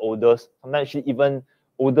familiar odors. Sometimes actually even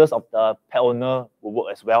odors of the pet owner will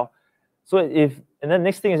work as well. So and then the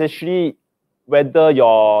next thing is actually whether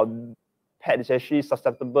your pet is actually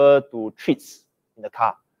susceptible to treats in the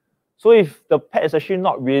car. So if the pet is actually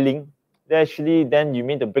not reeling, then you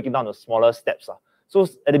need to break it down to smaller steps. So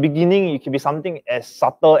at the beginning, it can be something as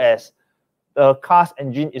subtle as the car's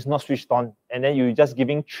engine is not switched on, and then you're just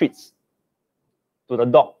giving treats to the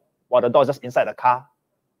dog while the dog is just inside the car.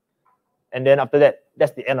 And then after that,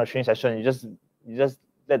 that's the end of the training session. You just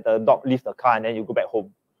let the dog leave the car and then you go back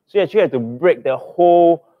home. So you actually have to break the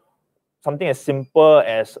whole, something as simple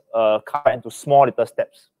as a car into small little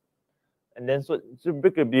steps. And then so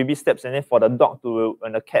break the baby steps, and then for the dog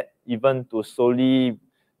and the cat even to slowly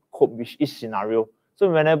cope with each scenario. So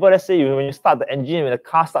whenever, let's say when you start the engine, when the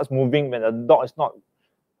car starts moving, when the dog is not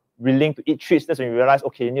willing to eat treats, that's when you realize,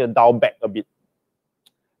 okay, you need to dial back a bit.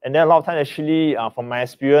 And then a lot of times actually, from my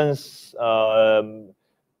experience,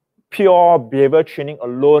 pure behavior training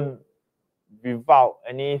alone without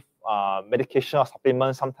any medication or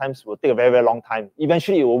supplement sometimes will take a very, very long time.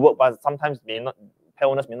 Eventually it will work, but sometimes pet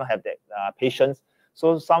owners may not have that patience.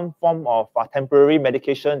 So some form of temporary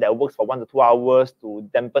medication that works for 1 to 2 hours to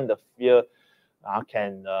dampen the fear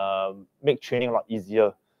can make training a lot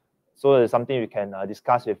easier. So it's something you can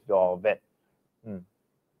discuss with your vet.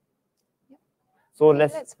 So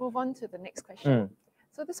let's move on to the next question.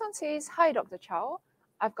 So this one says, hi, Dr. Chow.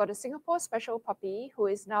 I've got a Singapore special puppy who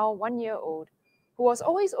is now 1 year old, who was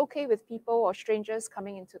always okay with people or strangers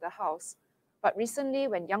coming into the house. But recently,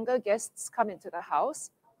 when younger guests come into the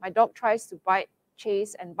house, my dog tries to bite,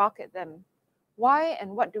 chase, and bark at them. Why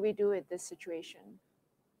and what do we do with this situation?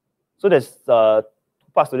 So there's 2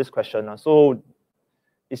 parts to this question. So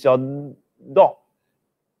is your dog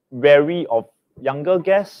wary of younger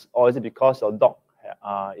guests, or is it because your dog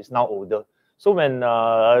is now older? So when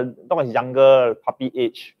dog is younger, puppy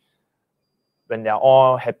age, when they're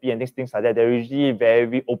all happy and things like that, they're usually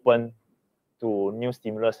very open to new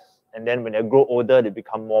stimulus. And then when they grow older, they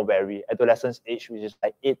become more wary. Adolescence age, which is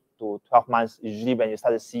like 8 to 12 months, usually when you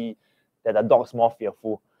start to see that the dog is more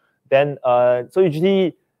fearful. Then, so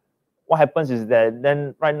usually what happens is that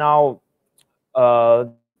then right now,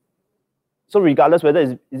 so regardless whether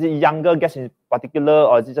is it younger guests in particular,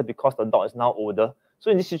 or is it just because the dog is now older? So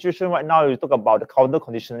in this situation right now, you talk about the counter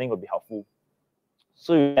conditioning will be helpful.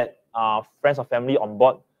 So you get friends or family on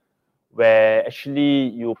board, where actually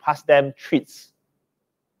you pass them treats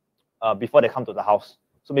before they come to the house.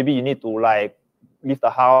 So maybe you need to like leave the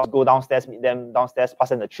house, go downstairs, meet them downstairs, pass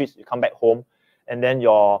them the treats, you come back home, and then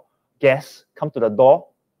your guests come to the door,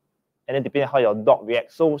 and then depending on how your dog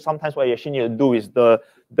reacts. So sometimes what you actually need to do is the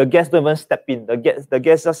guests don't even step in. The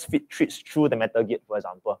guests just feed treats through the metal gate, for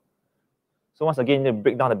example. So once again, you need to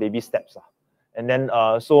break down the baby steps. And then,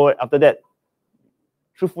 so after that,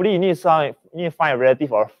 truthfully, you need to find a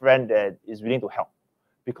relative or a friend that is willing to help,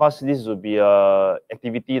 because this will be an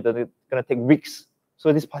activity that's going to take weeks.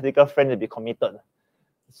 So this particular friend will be committed.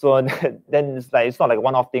 So then it's not like a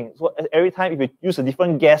one-off thing. So every time if you use a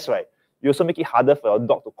different guest, right, you also make it harder for your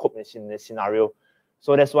dog to cope in the scenario.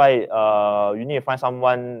 So that's why you need to find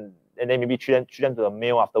someone and then maybe treat them to a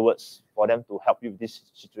meal afterwards for them to help you with this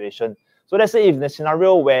situation. So let's say if in a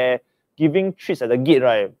scenario where giving treats at the gate,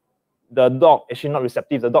 right, the dog actually not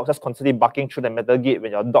receptive, the dog just constantly barking through the metal gate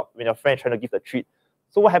when your friend is trying to give the treat.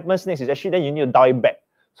 So what happens next is actually then you need to dial it back.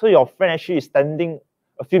 So your friend actually is standing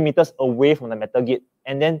a few meters away from the metal gate,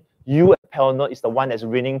 and then you as a pet owner is the one that's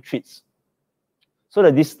raining treats. So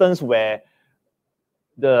the distance where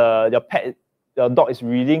the dog is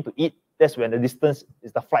willing to eat, that's when the distance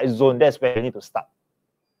is the flight zone. That's where you need to start.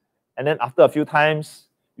 And then after a few times,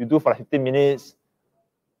 you do for like 15 minutes,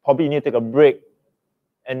 probably you need to take a break,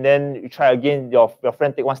 and then you try again, your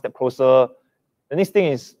friend take one step closer. The next thing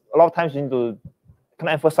is, a lot of times you need to kind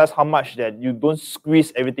of emphasize how much that you don't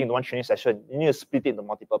squeeze everything into one training session. You need to split it into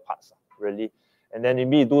multiple parts, really. And then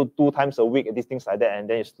maybe you do 2 times a week, these things like that, and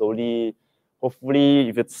then you slowly, hopefully,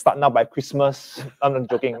 if you start now by Christmas, I'm not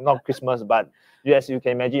joking, not Christmas, but yes, you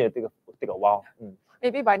can imagine it take a while.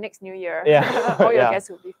 Maybe by next New Year, yeah. all your yeah. guests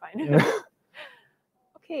will be fine.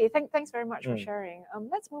 Okay, thanks very much for sharing.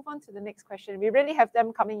 Let's move on to the next question. We really have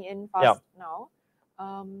them coming in fast now.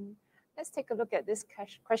 Let's take a look at this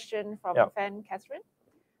question from fan Catherine.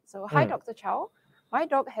 So, hi, Dr. Chow. My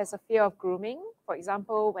dog has a fear of grooming, for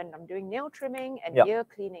example, when I'm doing nail trimming and ear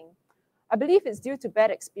cleaning. I believe it's due to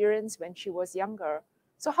bad experience when she was younger.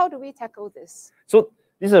 So how do we tackle this? So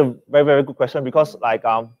this is a very, very good question because like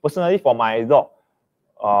personally for my dog,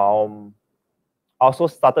 I also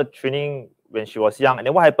started training when she was young. And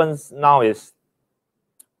then what happens now is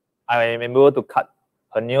I am able to cut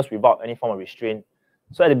her nails without any form of restraint.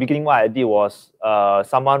 So at the beginning, what I did was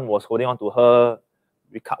someone was holding on to her,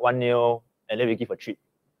 we cut one nail, and then we give a treat.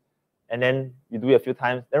 And then you do it a few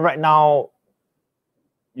times. Then right now,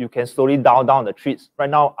 you can slowly dial down the treats. Right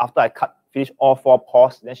now, after I finish all 4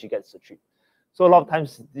 paws, then she gets the treat. So a lot of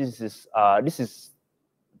times, this is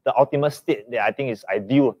the ultimate state that I think is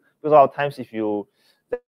ideal. Because a lot of times, if you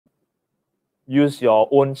use your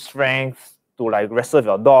own strength to like wrestle with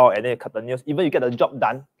your dog and then you cut the nails, even you get the job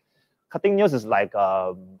done. Cutting nails is like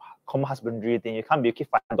a common husbandry thing. You can't keep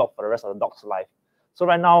fighting a dog for the rest of the dog's life. So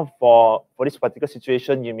right now, for this particular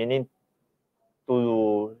situation, you may need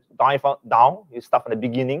to down. You start from the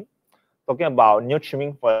beginning. Talking about nail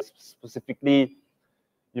trimming for specifically,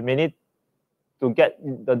 you may need to get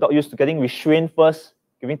the dog used to getting restrained first,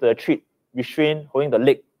 giving to the treat, restrain, holding the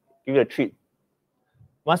leg, give it a treat.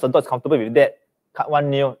 Once the dog is comfortable with that, cut one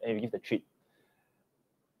nail and you give the treat.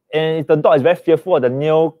 And if the dog is very fearful of the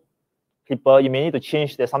nail clipper, you may need to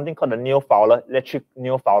change. There's something called the nail fouler, electric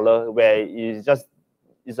nail fouler, where a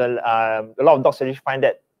lot of dogs actually find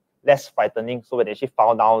that less frightening, so when they actually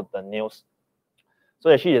file down the nails.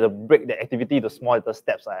 So actually, you have to break the activity to small little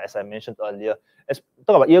steps, as I mentioned earlier. Let's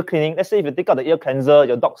talk about ear cleaning. Let's say if you take out the ear cleanser,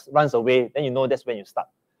 your dog runs away, then you know that's when you start.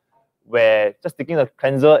 Where just taking the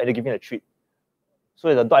cleanser and then giving a treat.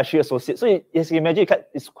 So the dog actually associates. So as you can imagine,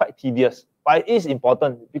 it's quite tedious, but it is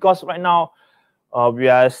important because right now, we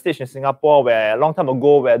are at a stage in Singapore where a long time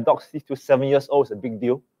ago, where dogs live to 7 years old is a big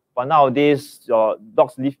deal. But nowadays, your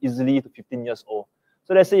dogs live easily to 15 years old.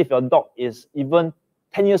 So let's say if your dog is even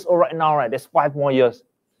 10 years old right now, right, there's 5 more years.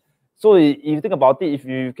 So if you think about it, if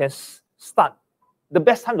you can start, the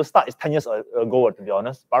best time to start is 10 years ago, to be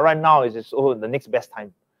honest. But right now, it's just the next best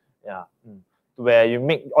time. Yeah, where you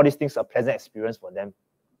make all these things a pleasant experience for them.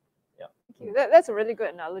 Yeah. Thank you. That's a really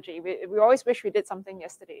good analogy. We always wish we did something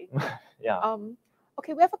yesterday. yeah.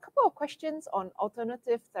 Okay, we have a couple of questions on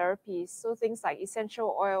alternative therapies. So things like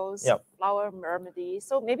essential oils, flower remedies.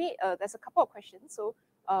 So maybe there's a couple of questions. So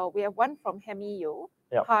we have one from Hemi Yo.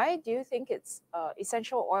 Hi, do you think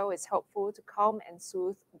essential oil is helpful to calm and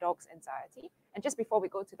soothe dogs' anxiety? And just before we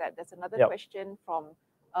go to that, there's another question from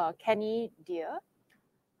Kenny Deer.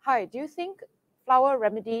 Hi, do you think flower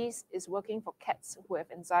remedies is working for cats who have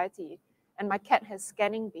anxiety? And my cat has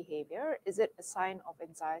scanning behavior. Is it a sign of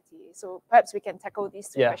anxiety? So perhaps we can tackle these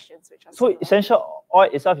 2 questions. Which are so essential oil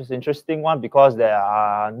itself is an interesting one because there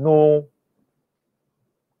are no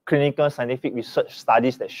clinical scientific research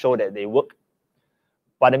studies that show that they work.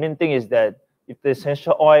 But the main thing is that if the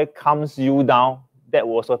essential oil calms you down, that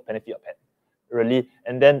will also benefit your pet, really.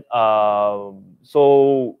 And then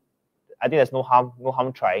so I think there's no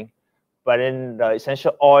harm trying. But then the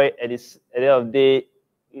essential oil at the end of the day,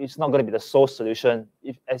 it's not going to be the sole solution.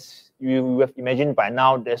 If, as you have imagined by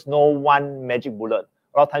now, there's no one magic bullet.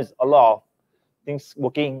 A lot of times, a lot of things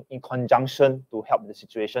working in conjunction to help the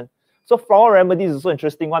situation. So floral remedies is also an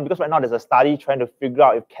interesting one because right now there's a study trying to figure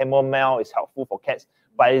out if chamomile is helpful for cats,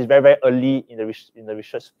 but it's very, very early in the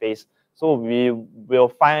research phase. So we will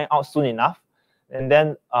find out soon enough. And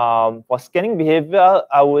then for scanning behavior,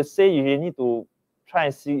 I would say you need to try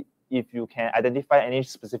and see if you can identify any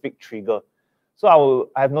specific trigger. So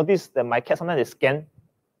I've noticed that my cat sometimes they scan,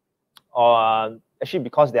 or actually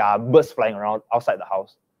because there are birds flying around outside the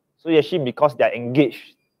house. So actually because they are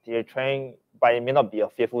engaged, they're trying, but it may not be a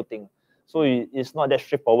fearful thing. So it's not that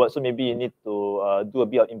straightforward. So maybe you need to do a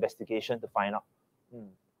bit of investigation to find out.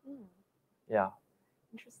 Yeah.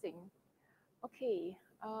 Interesting. Okay,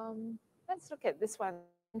 let's look at this one.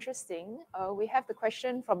 Interesting. We have the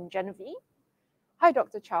question from Genevieve. Hi,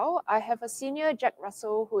 Dr. Chow. I have a senior Jack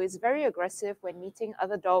Russell who is very aggressive when meeting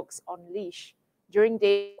other dogs on leash during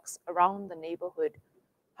days around the neighborhood.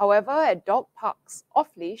 However, at dog parks off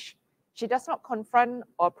leash, she does not confront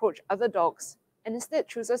or approach other dogs and instead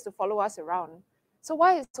chooses to follow us around. So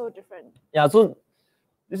why is it so different? Yeah, so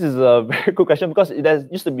this is a very good question because there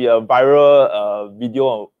used to be a viral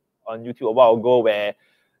video on YouTube a while ago where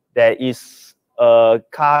there is a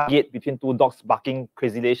car gate between two dogs barking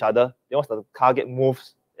crazily at each other. Then once the car gate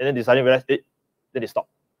moves, and then they suddenly realize it, then they stop.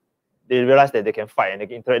 They realize that they can fight and they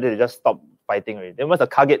can interact, they just stop fighting already. Then once the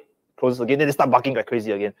car gate closes again, then they start barking like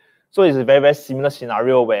crazy again. So it's a very, very similar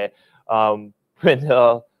scenario where when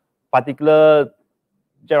a particular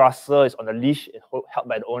Jack Russell is on the leash, held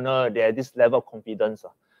by the owner, there is this level of confidence.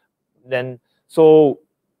 Then, so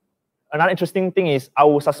another interesting thing is, I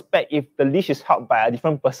would suspect if the leash is held by a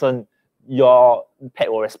different person, your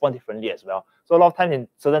pet will respond differently as well. So a lot of times in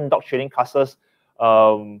certain dog training classes,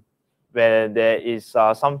 where there is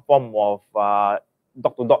some form of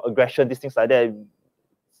dog-to-dog aggression, these things like that,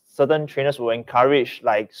 certain trainers will encourage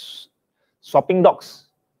like swapping dogs,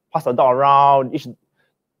 pass the dog around, each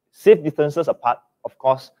safe distances apart, of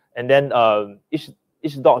course, and then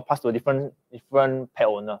each dog pass to a different pet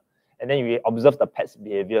owner, and then you observe the pet's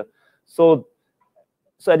behavior. So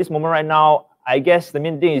at this moment right now, I guess the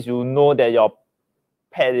main thing is you know that your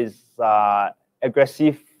pet is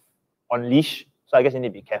aggressive on leash. So I guess you need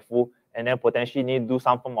to be careful, and then potentially need to do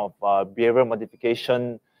some form of behavioral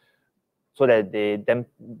modification so that they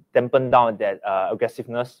dampen down that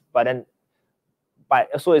aggressiveness. But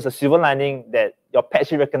also it's a silver lining that your pet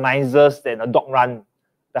actually recognizes that in a dog run,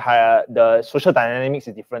 the social dynamics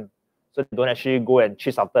is different. So they don't actually go and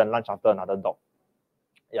chase after and lunge after another dog.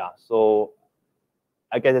 Yeah, so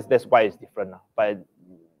I guess that's why it's different. But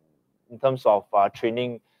in terms of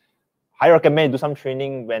training, I recommend you do some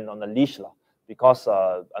training when on the leash because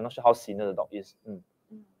I'm not sure how senior the dog is.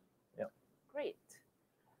 Yeah. Great.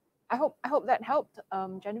 I hope that helped,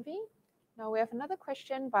 Genevieve. Now we have another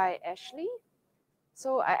question by Ashley.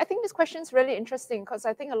 So I think this question is really interesting because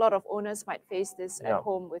I think a lot of owners might face this at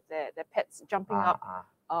home with their pets jumping up,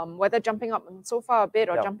 whether jumping up on sofa or bed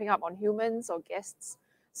or jumping up on humans or guests.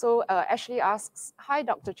 So Ashley asks, hi,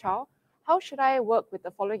 Dr. Chow, how should I work with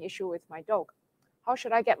the following issue with my dog? How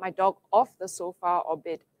should I get my dog off the sofa or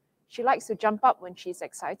bed? She likes to jump up when she's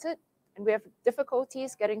excited, and we have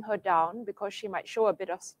difficulties getting her down because she might show a bit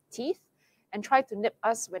of teeth and try to nip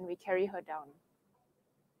us when we carry her down.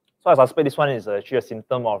 So I suspect this one is actually a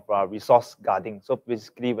symptom of resource guarding. So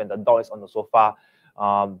basically when the dog is on the sofa,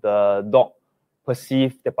 the dog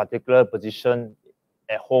perceives the particular position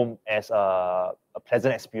at home as a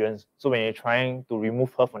pleasant experience. So when you're trying to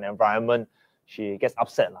remove her from the environment, she gets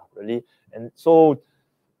upset, really. And so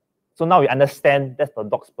now we understand that's the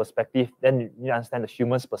dog's perspective. Then you understand the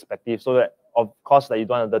human's perspective. So that, of course, that you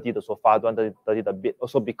don't want to dirty the sofa, don't want to dirty the bed.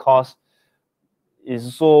 Also because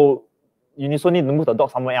it's so you also need to move the dog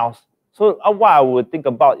somewhere else. So what I would think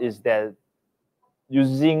about is that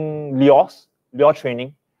using lure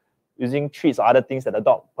training, using treats or other things that the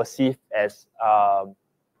dog perceives as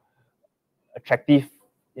attractive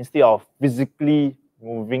instead of physically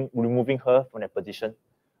removing her from that position.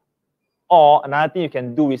 Or another thing you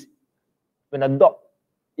can do is when the dog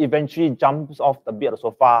eventually jumps off the bed or the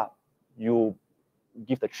sofa, you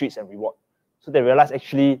give the treats and reward. So they realize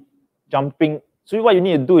actually jumping. So what you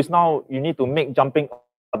need to do is now you need to make jumping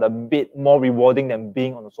on the bed more rewarding than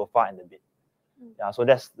being on the sofa and the bed. Yeah, so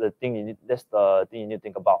that's the thing you need. That's the thing you need to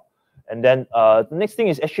think about. And then the next thing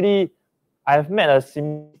is actually, I've met a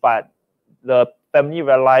sim, but the family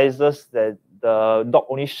realizes that the dog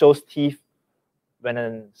only shows teeth when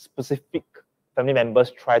a specific family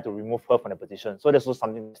members try to remove her from the position. So there's also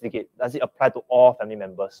something to investigate. Does it apply to all family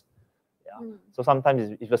members? Yeah. So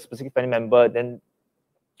sometimes if a specific family member, then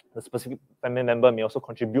the specific family member may also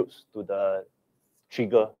contribute to the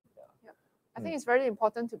trigger. I think it's very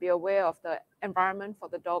important to be aware of the environment for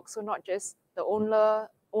the dog. So not just the owner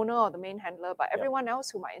owner or the main handler, but everyone else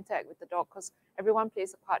who might interact with the dog, because everyone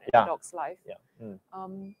plays a part in Yeah. the dog's life. Yeah.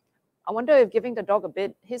 I wonder if giving the dog a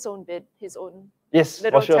bit, his own Yes,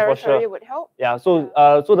 little for sure, territory would help. Yeah. So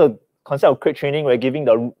so the concept of crate training, where giving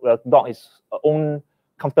the dog his own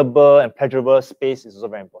comfortable and pleasurable space is also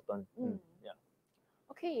very important. Yeah.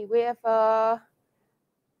 Okay, we have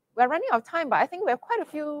we're running out of time, but I think we have quite a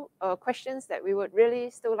few questions that we would really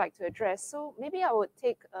still like to address. So maybe I would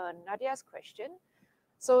take Nadia's question.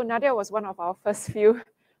 So Nadia was one of our first few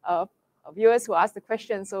viewers who asked the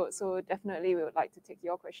question. So definitely we would like to take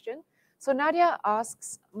your question. So Nadia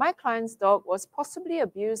asks, my client's dog was possibly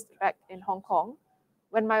abused back in Hong Kong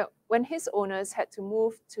when his owners had to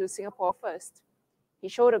move to Singapore first. He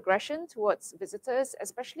showed aggression towards visitors,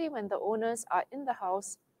 especially when the owners are in the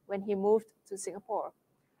house when he moved to Singapore.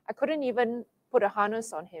 I couldn't even put a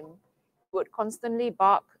harness on him. He would constantly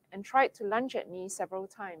bark and tried to lunge at me several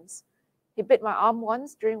times. He bit my arm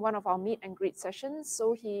once during one of our meet and greet sessions,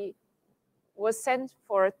 so he was sent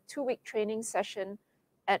for a 2-week training session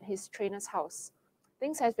at his trainer's house.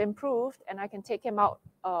 Things have improved and I can take him out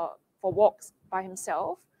for walks by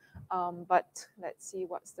himself. But let's see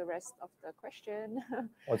what's the rest of the question.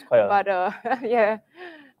 It's quite but yeah,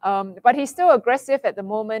 but he's still aggressive at the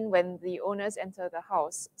moment when the owners enter the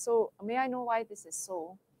house. So may I know why this is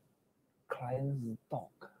so? Client's dog.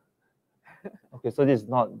 Okay, so this is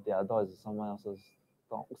not their dog, it's someone else's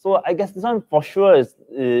dog. So I guess this one for sure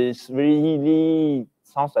is really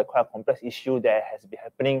sounds like quite a complex issue that has been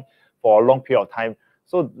happening for a long period of time.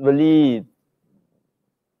 So really,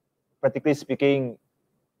 practically speaking,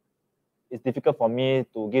 it's difficult for me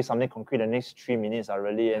to give something concrete in the next 3 minutes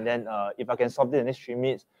really. And then if I can solve it in the next 3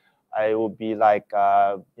 minutes, I will be like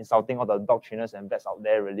insulting all the dog trainers and vets out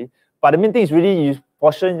there really. But the main thing is really you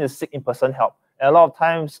portion to seek in-person help. And a lot of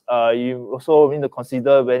times you also need to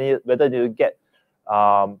consider whether you get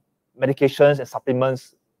medications and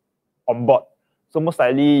supplements on board. So most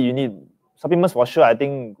likely you need supplements for sure, I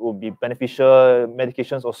think will be beneficial,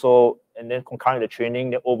 medications also, and then concurrent with the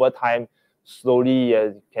training, then over time, slowly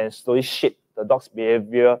can slowly shape the dog's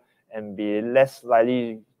behavior and be less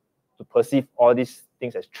likely to perceive all these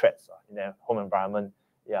things as threats in their home environment.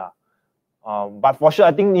 Yeah. But for sure,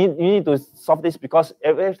 I think you need to solve this because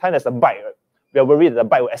every time there's a bite, we are worried that the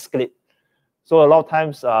bite will escalate. So a lot of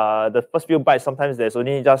times, the first few bites, sometimes there's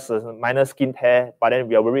only just a minor skin tear, but then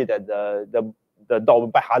we are worried that the dog will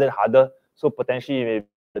bite harder and harder. So potentially,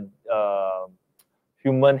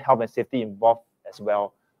 human health and safety involved as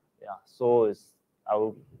well. Yeah. So I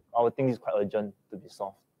would think it's quite urgent to be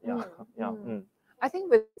solved. Yeah. I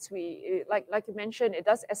think with like you mentioned, it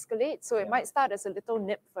does escalate. So it might start as a little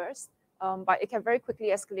nip first, but it can very quickly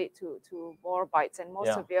escalate to more bites and more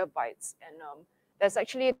severe bites. And there's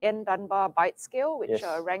actually an N Dunbar bite scale, which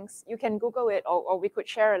ranks. You can Google it, or we could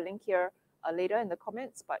share a link here later in the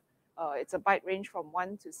comments. But it's a bite range from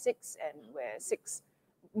 1 to 6, and where 6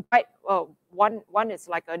 bite, one is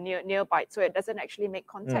like a near bite, so it doesn't actually make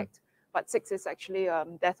contact. But 6 is actually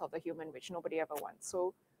death of the human, which nobody ever wants.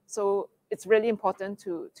 So it's really important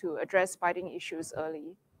to address biting issues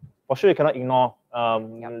early. For sure, you cannot ignore.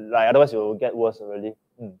 Like otherwise, it will get worse already.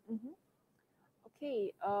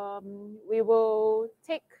 Okay, we will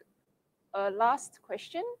take a last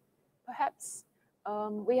question, perhaps.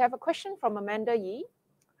 We have a question from Amanda Yee.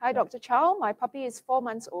 Hi, Dr. Chow. My puppy is 4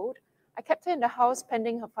 months old. I kept her in the house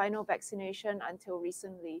pending her final vaccination until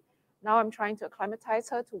recently. Now I'm trying to acclimatize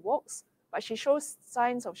her to walks, but she shows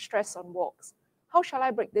signs of stress on walks. How shall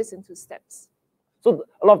I break this into steps? So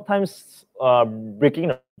a lot of times,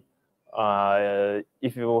 breaking,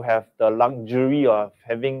 if you have the luxury of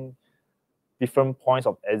having different points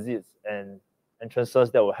of exits and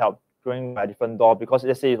entrances, that will help going by different door, because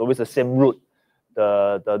let's say it's always the same route,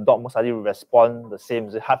 the dog most likely will respond the same.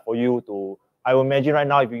 It's hard for you to, I will imagine right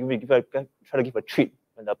now, if you try to give a treat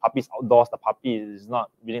when the puppy is outdoors, the puppy is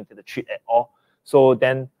not willing to take the treat at all. So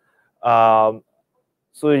then, so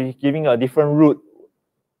giving a different route,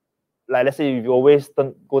 like let's say if you always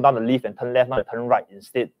go down the lift and turn left, now you turn right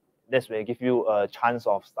instead, that's where it gives you a chance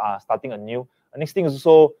of starting anew. The next thing is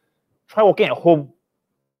also try walking at home.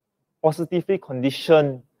 Positively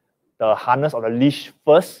condition the harness or the leash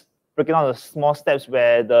first, breaking down the small steps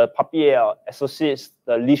where the puppy associates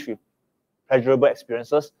the leash with pleasurable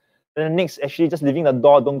experiences. Then the next, actually just leaving the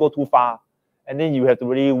door, don't go too far. And then you have to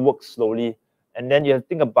really work slowly. And then you have to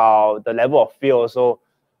think about the level of fear also.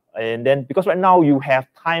 And then, because right now you have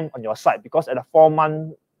time on your side, because at a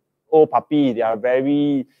 4-month-old puppy, they are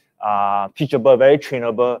very teachable, very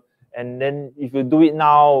trainable. And then if you do it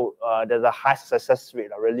now, there's a high success rate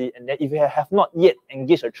really. And then if you have not yet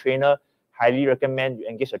engaged a trainer, highly recommend you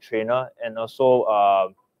engage a trainer. And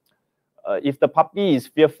also if the puppy is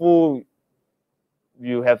fearful,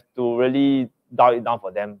 you have to really dial it down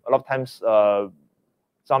for them. A lot of times, how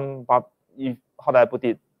do I put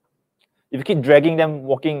it? If you keep dragging them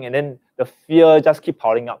walking, and then the fear just keep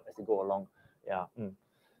piling up as you go along. Yeah.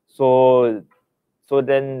 So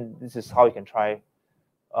then this is how you can try.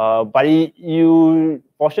 But you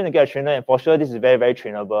for sure to get a trainer, and for sure this is very, very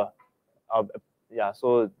trainable. Yeah,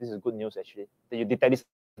 so this is good news actually that you detect this.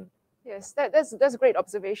 Yes, that's a great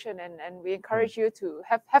observation, and we encourage you to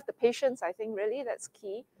have the patience. I think really that's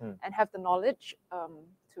key, and have the knowledge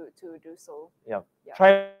to do so. Yeah.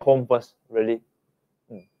 Try home first, really.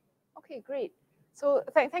 Okay, great. So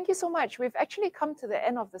thank you so much. We've actually come to the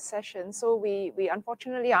end of the session, so we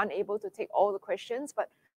unfortunately aren't able to take all the questions, but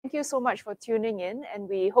thank you so much for tuning in, and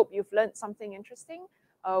we hope you've learned something interesting.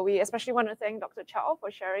 We especially want to thank Dr. Chow for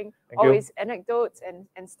sharing always anecdotes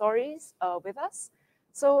and stories with us.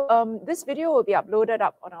 So this video will be uploaded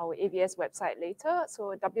up on our AVS website later,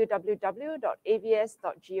 so www.avs.gov.sg.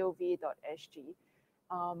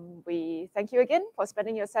 We thank you again for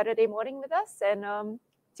spending your Saturday morning with us, and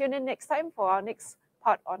tune in next time for our next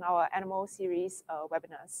part on our animal series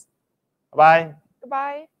webinars. Bye.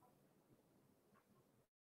 Goodbye.